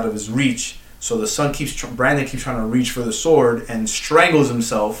just out of his reach. So the son Brandon keeps trying to reach for the sword and strangles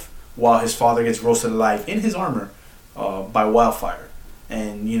himself while his father gets roasted alive in his armor by wildfire.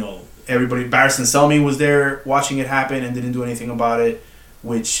 And everybody, Barristan Selmy was there watching it happen and didn't do anything about it,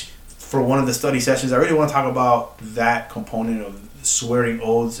 which for one of the study sessions, I really want to talk about that component of swearing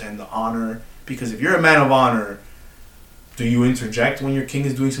oaths and the honor. Because if you're a man of honor, do you interject when your king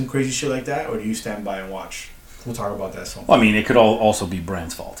is doing some crazy shit like that, or do you stand by and watch? We'll talk about that sometime. Well, I mean, it could also be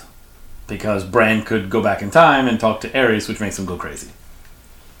Bran's fault. Because Bran could go back in time and talk to Aerys, which makes him go crazy.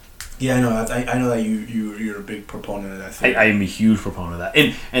 Yeah, I know. I know that you're a big proponent of that theory. I am a huge proponent of that.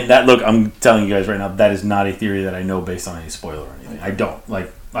 And that, look, I'm telling you guys right now, that is not a theory that I know based on any spoiler or anything. I don't.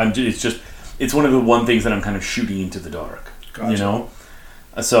 It's one of the one things that I'm kind of shooting into the dark. Gotcha.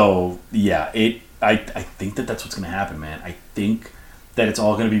 So, yeah, I think that's what's going to happen, man. I think that it's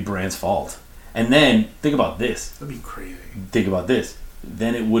all going to be Bran's fault. And then, think about this. That'd be crazy. Think about this.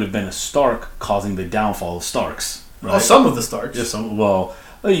 Then it would have been a Stark causing the downfall of Starks. Right? Oh, some of the Starks. Just some. Well,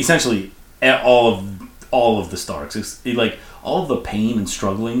 essentially all of the Starks. It's like all of the pain and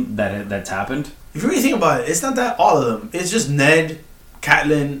struggling that's happened. If you really think about it, it's not that all of them. It's just Ned,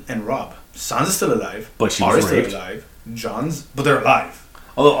 Catelyn, and Robb. Sansa's still alive. But she was raped. Still alive. But they're alive.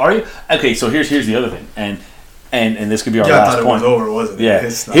 Although Arya, okay, so here's the other thing, and this could be our last point. I thought it was over, wasn't it? Yeah.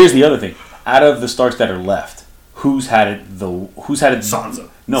 Here's the other thing. Out of the Starks that are left, who's had it? Sansa.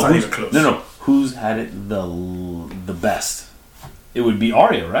 No, not even close. No. Who's had it the best? It would be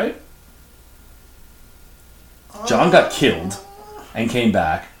Arya, right? Jon got killed and came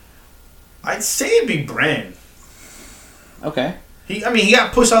back. I'd say it'd be Bran. Okay. He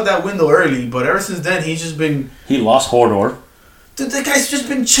got pushed out that window early, but ever since then, he's just been... He lost Hodor. The guy's just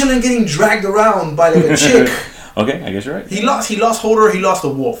been chilling, getting dragged around by like a chick. Okay, I guess you're right. He lost Hodor, he lost the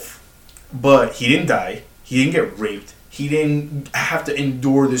wolf. But he didn't die. He didn't get raped. He didn't have to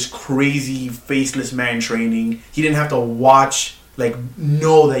endure this crazy faceless man training. He didn't have to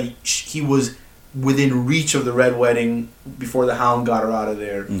know that he was within reach of the Red Wedding before the Hound got her out of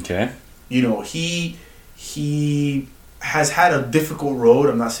there. Okay. He has had a difficult road.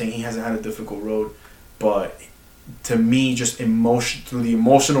 I'm not saying he hasn't had a difficult road, but to me, just through the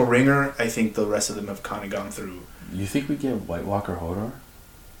emotional ringer, I think the rest of them have kind of gone through. You think we get White Walker Hodor?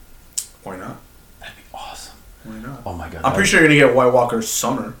 Why not? That'd be awesome. Why not? Oh my god. I'm pretty sure you're going to get White Walker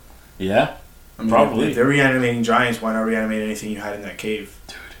Summer. Yeah? Probably. If they're reanimating giants, why not reanimate anything you had in that cave?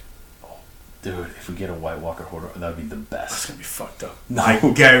 Dude, if we get a White Walker Hodor, that would be the best. That's going to be fucked up. No. I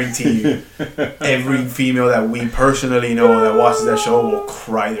guarantee you, every female that we personally know that watches that show will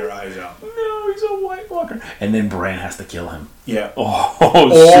cry their eyes out. No, he's a White Walker. And then Bran has to kill him. Yeah.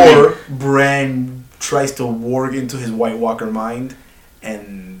 Or Bran tries to warg into his White Walker mind,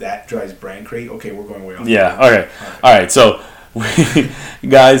 and that drives Bran crazy. Okay, we're going way off. Yeah, okay. All right, so...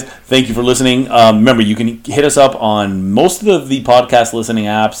 guys, thank you for listening. Remember, you can hit us up on most of the podcast listening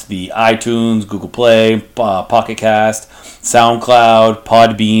apps, the iTunes, Google Play, Pocket Cast, SoundCloud,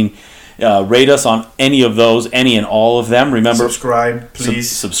 Podbean. Rate us on any of those, any and all of them. Remember, subscribe,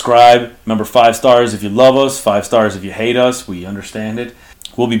 please. Subscribe. Remember, 5 stars if you love us, 5 stars if you hate us. We understand it.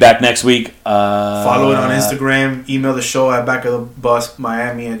 We'll be back next week. Follow it on Instagram. Email the show at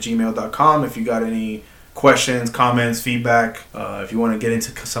backofthebusmiami@gmail.com if you got any questions, comments, feedback. If you want to get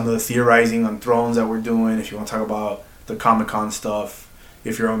into some of the theorizing on Thrones that we're doing, if you want to talk about the Comic-Con stuff.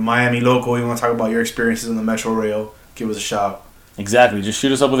 If you're a Miami local, you want to talk about your experiences on the Metro Rail, give us a shout. Exactly. Just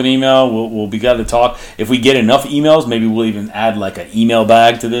shoot us up with an email. We'll be glad to talk. If we get enough emails, maybe we'll even add like an email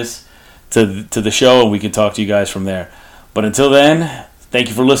bag to this, to the show, and we can talk to you guys from there. But until then, thank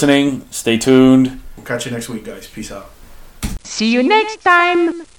you for listening. Stay tuned. We'll catch you next week, guys. Peace out. See you next time.